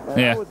horrible.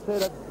 Yeah.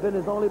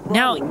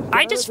 Now,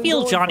 I just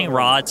feel Johnny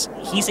Rods,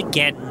 he's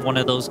again one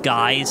of those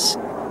guys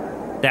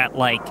that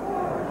like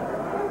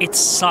it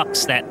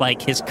sucks that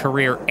like his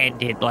career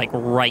ended like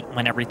right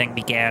when everything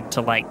began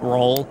to like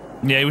roll.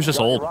 Yeah, he was just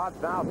old.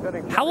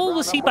 How old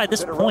was he by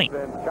this point?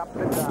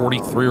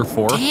 43 or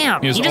 4. Damn,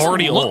 he was doesn't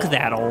already look old.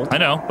 that old. I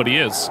know, but he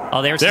is.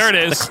 Oh, there it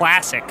is. The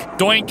classic.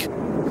 Doink.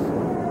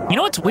 You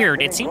know what's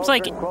weird? It seems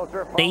like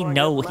they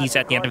know he's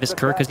at the end of his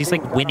career because he's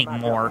like winning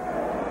more.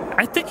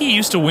 I think he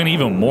used to win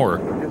even more.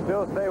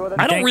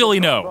 I don't really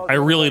know. I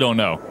really don't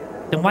know.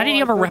 Then why did he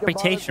have a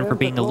reputation for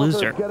being a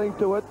loser?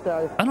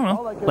 I don't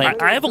know.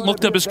 Like, I haven't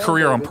looked up his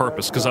career on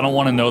purpose because I don't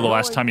want to know the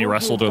last time he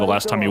wrestled or the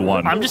last time he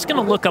won. I'm just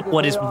going to look up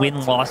what his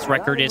win-loss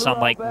record is on,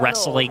 like,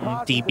 Wrestling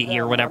DB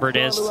or whatever it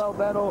is.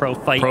 Pro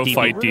Fight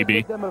DB.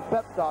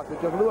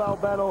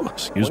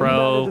 Excuse me.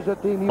 Pro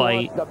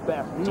Fight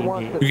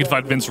DB. You can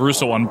find Vince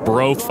Russo on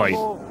Bro Fight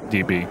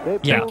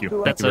DB. Yeah, Thank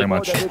you. That's very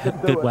much.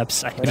 Good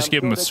website. I just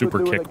gave him a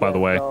super kick, by the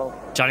way.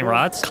 Johnny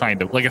Rods?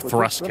 Kind of. Like a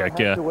thrust kick,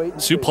 yeah.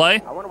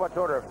 Suplex?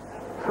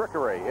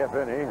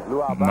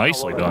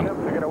 Nicely done.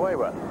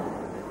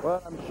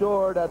 Well, I'm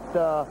sure that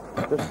the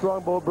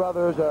Strongbow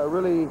brothers are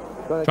really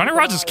Johnny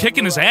Rods is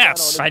kicking his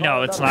ass. I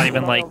know, it's not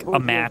even like a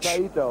match.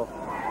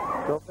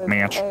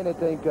 Match.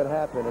 Anything could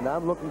happen, and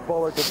I'm looking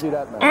forward to see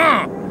that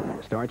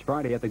match. Starts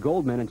Friday at the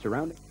Goldman and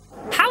surrounding.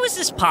 How is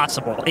this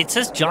possible? It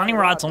says Johnny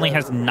Rods only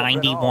has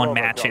 91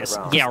 matches.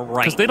 Yeah,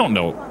 right. Because they don't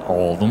know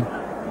all of them.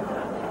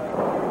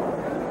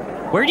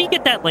 Where do you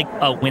get that, like,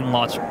 a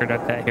win-loss record?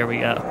 Okay, here we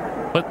go.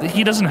 But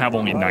he doesn't have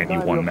only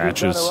 91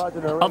 matches.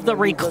 Of the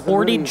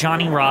recorded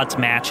Johnny Rods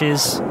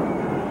matches,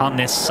 on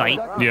this site.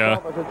 Yeah.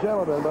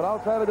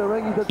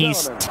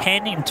 He's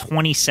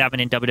 10-27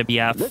 in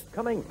WWF,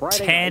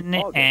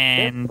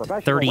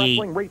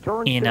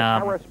 10-38 in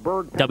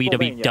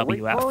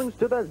WWF.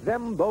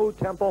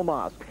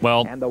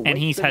 Well, and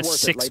he has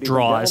 6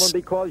 draws.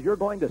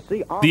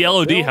 The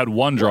LOD had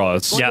 1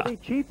 draws. Yeah.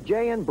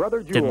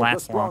 Didn't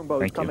last long.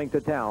 Thank you. To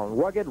town.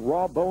 Rugged,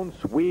 raw bone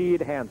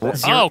Swede Hansen.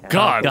 Oh,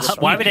 God.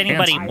 Why would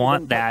anybody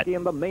want that?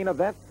 In the main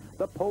event,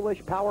 the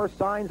Polish power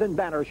signs and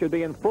banners should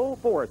be in full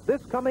force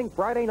this coming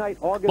Friday night,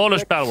 August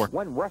Polish 6th, power.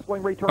 when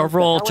wrestling returns.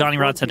 Overall, to Johnny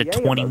Rodz had a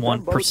Harrisburg, PA, at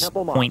the Zembo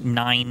Temple Mosque.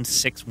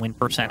 21.96 win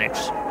percentage.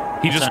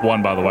 He just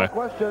won, by the way.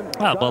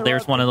 Oh, well,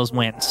 there's one of those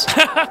wins.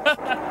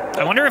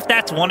 I wonder if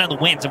that's one of the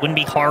wins. It wouldn't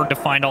be hard to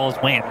find all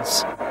his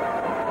wins.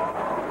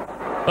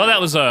 Oh,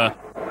 that was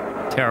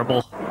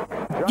Terrible.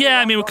 Yeah,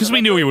 I mean, because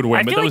we knew he would win,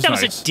 I but feel like that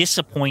was was nice. a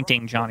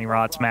disappointing Johnny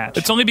Rodz match.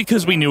 It's only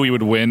because we knew he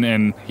would win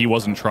and he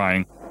wasn't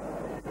trying.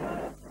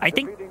 I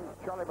think,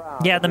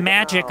 yeah, the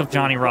magic of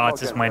Johnny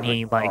Rodz is when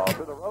he,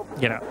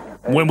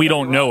 When we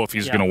don't know if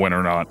he's going to win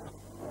or not.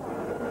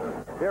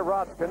 Here,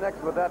 Rodz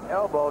connects with that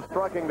elbow,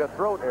 striking the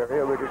throat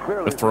area. We could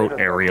clearly The throat see it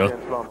area.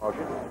 in slow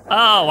motion.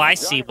 Oh, I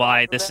see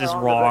why this is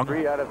wrong.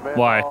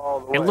 Why?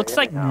 It looks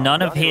like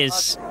none of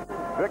his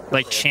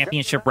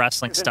championship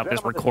wrestling stuff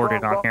is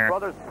recorded on here.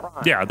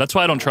 Yeah, that's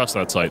why I don't trust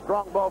that site.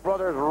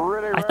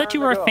 I thought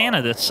you were a fan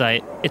of this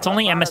site. It's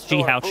only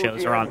MSG house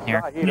shows are on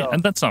here. Yeah,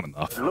 and that's not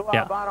enough.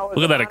 Yeah.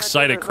 Look at that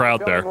excited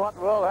crowd there. Whoa!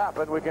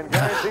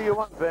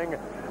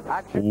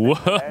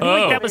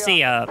 That was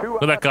the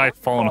Look at that guy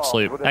falling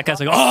asleep. that guy's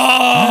like,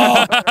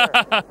 oh,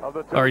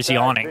 or he's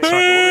yawning.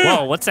 Sorry.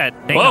 Whoa, what's that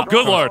thing? Whoa, up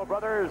good front?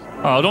 lord!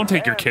 Oh, don't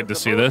take your kid to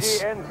see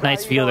this.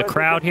 Nice view of the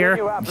crowd here.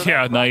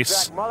 Yeah,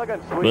 nice.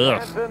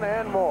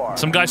 Ugh.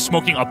 Some guy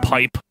smoking a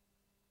pipe.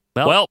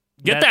 Well,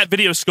 get that's- that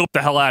video scope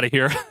the hell out of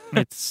here.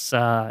 It's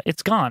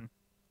gone.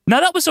 Now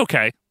that was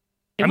okay.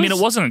 I mean, it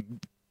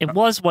wasn't. It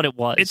was what it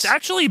was. It's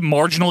actually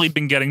marginally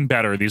been getting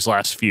better these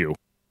last few,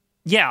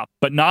 yeah.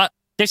 but not.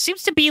 There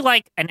seems to be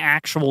like an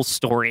actual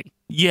story.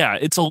 Yeah,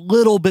 it's a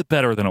little bit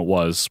better than it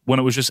was when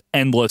it was just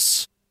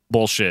endless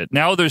bullshit.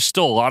 Now there's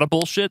still a lot of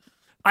bullshit,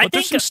 but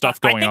there's some stuff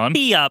going on.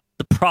 The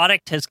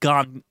product has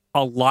gotten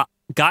a lot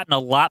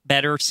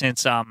better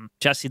since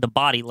Jesse the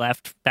Body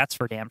left. That's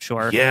for damn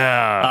sure.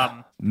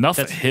 Yeah, enough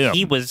of him.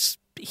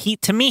 He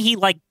to me he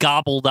like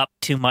gobbled up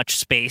too much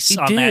space. He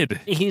on did.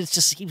 That. He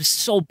was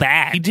so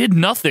bad. He did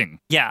nothing.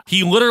 Yeah.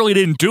 He literally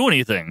didn't do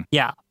anything.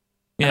 Yeah.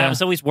 And Yeah. I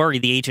was always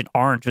worried the Agent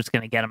Orange was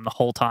going to get him the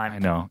whole time. I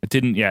know. It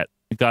didn't yet.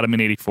 It got him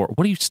in 84.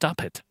 What do you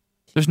stop it?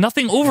 There's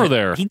nothing over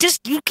there.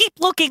 You keep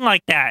looking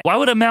like that. Why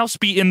would a mouse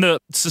be in the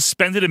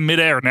suspended in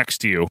midair next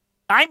to you?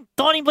 I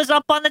thought he was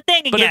up on the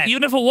thing again. But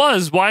even if it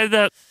was, why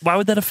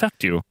would that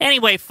affect you?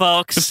 Anyway,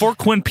 folks. Before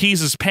Quinn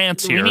pees his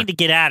pants here. We need to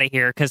get out of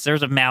here because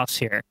there's a mouse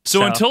here.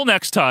 So until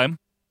next time,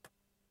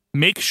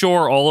 make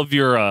sure all of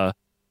your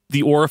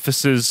the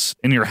orifices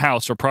in your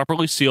house are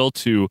properly sealed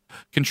to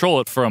control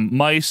it from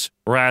mice,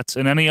 rats,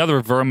 and any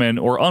other vermin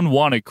or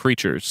unwanted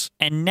creatures.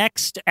 And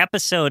next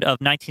episode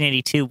of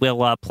 1982,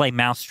 we'll play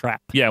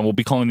Mousetrap. Yeah, we'll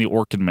be calling the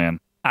Orchid Man.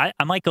 I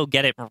might go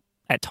get it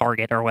at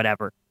Target or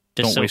whatever.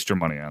 Don't waste your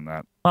money on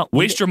that. Well,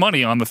 waste your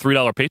money on the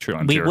 $3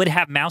 Patreon We tier. would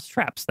have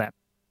mousetraps then.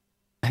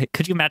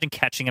 Could you imagine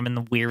catching him in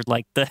the weird,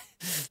 like the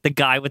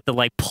guy with the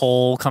like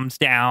pole comes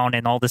down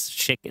and all this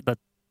shit, the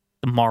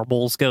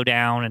marbles go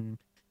down and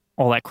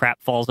all that crap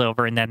falls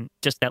over, and then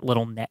just that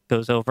little net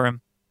goes over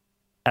him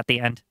at the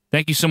end.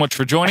 Thank you so much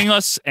for joining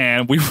us,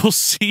 and we will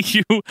see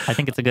you. I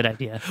think it's a good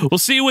idea. We'll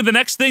see you with the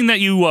next thing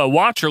that you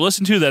watch or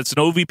listen to that's an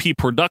OVP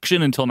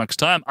production. Until next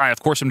time, I, of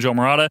course, am Joe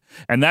Morata,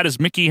 and that is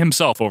Mickey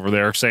himself over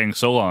there saying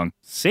so long.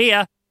 See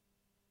ya.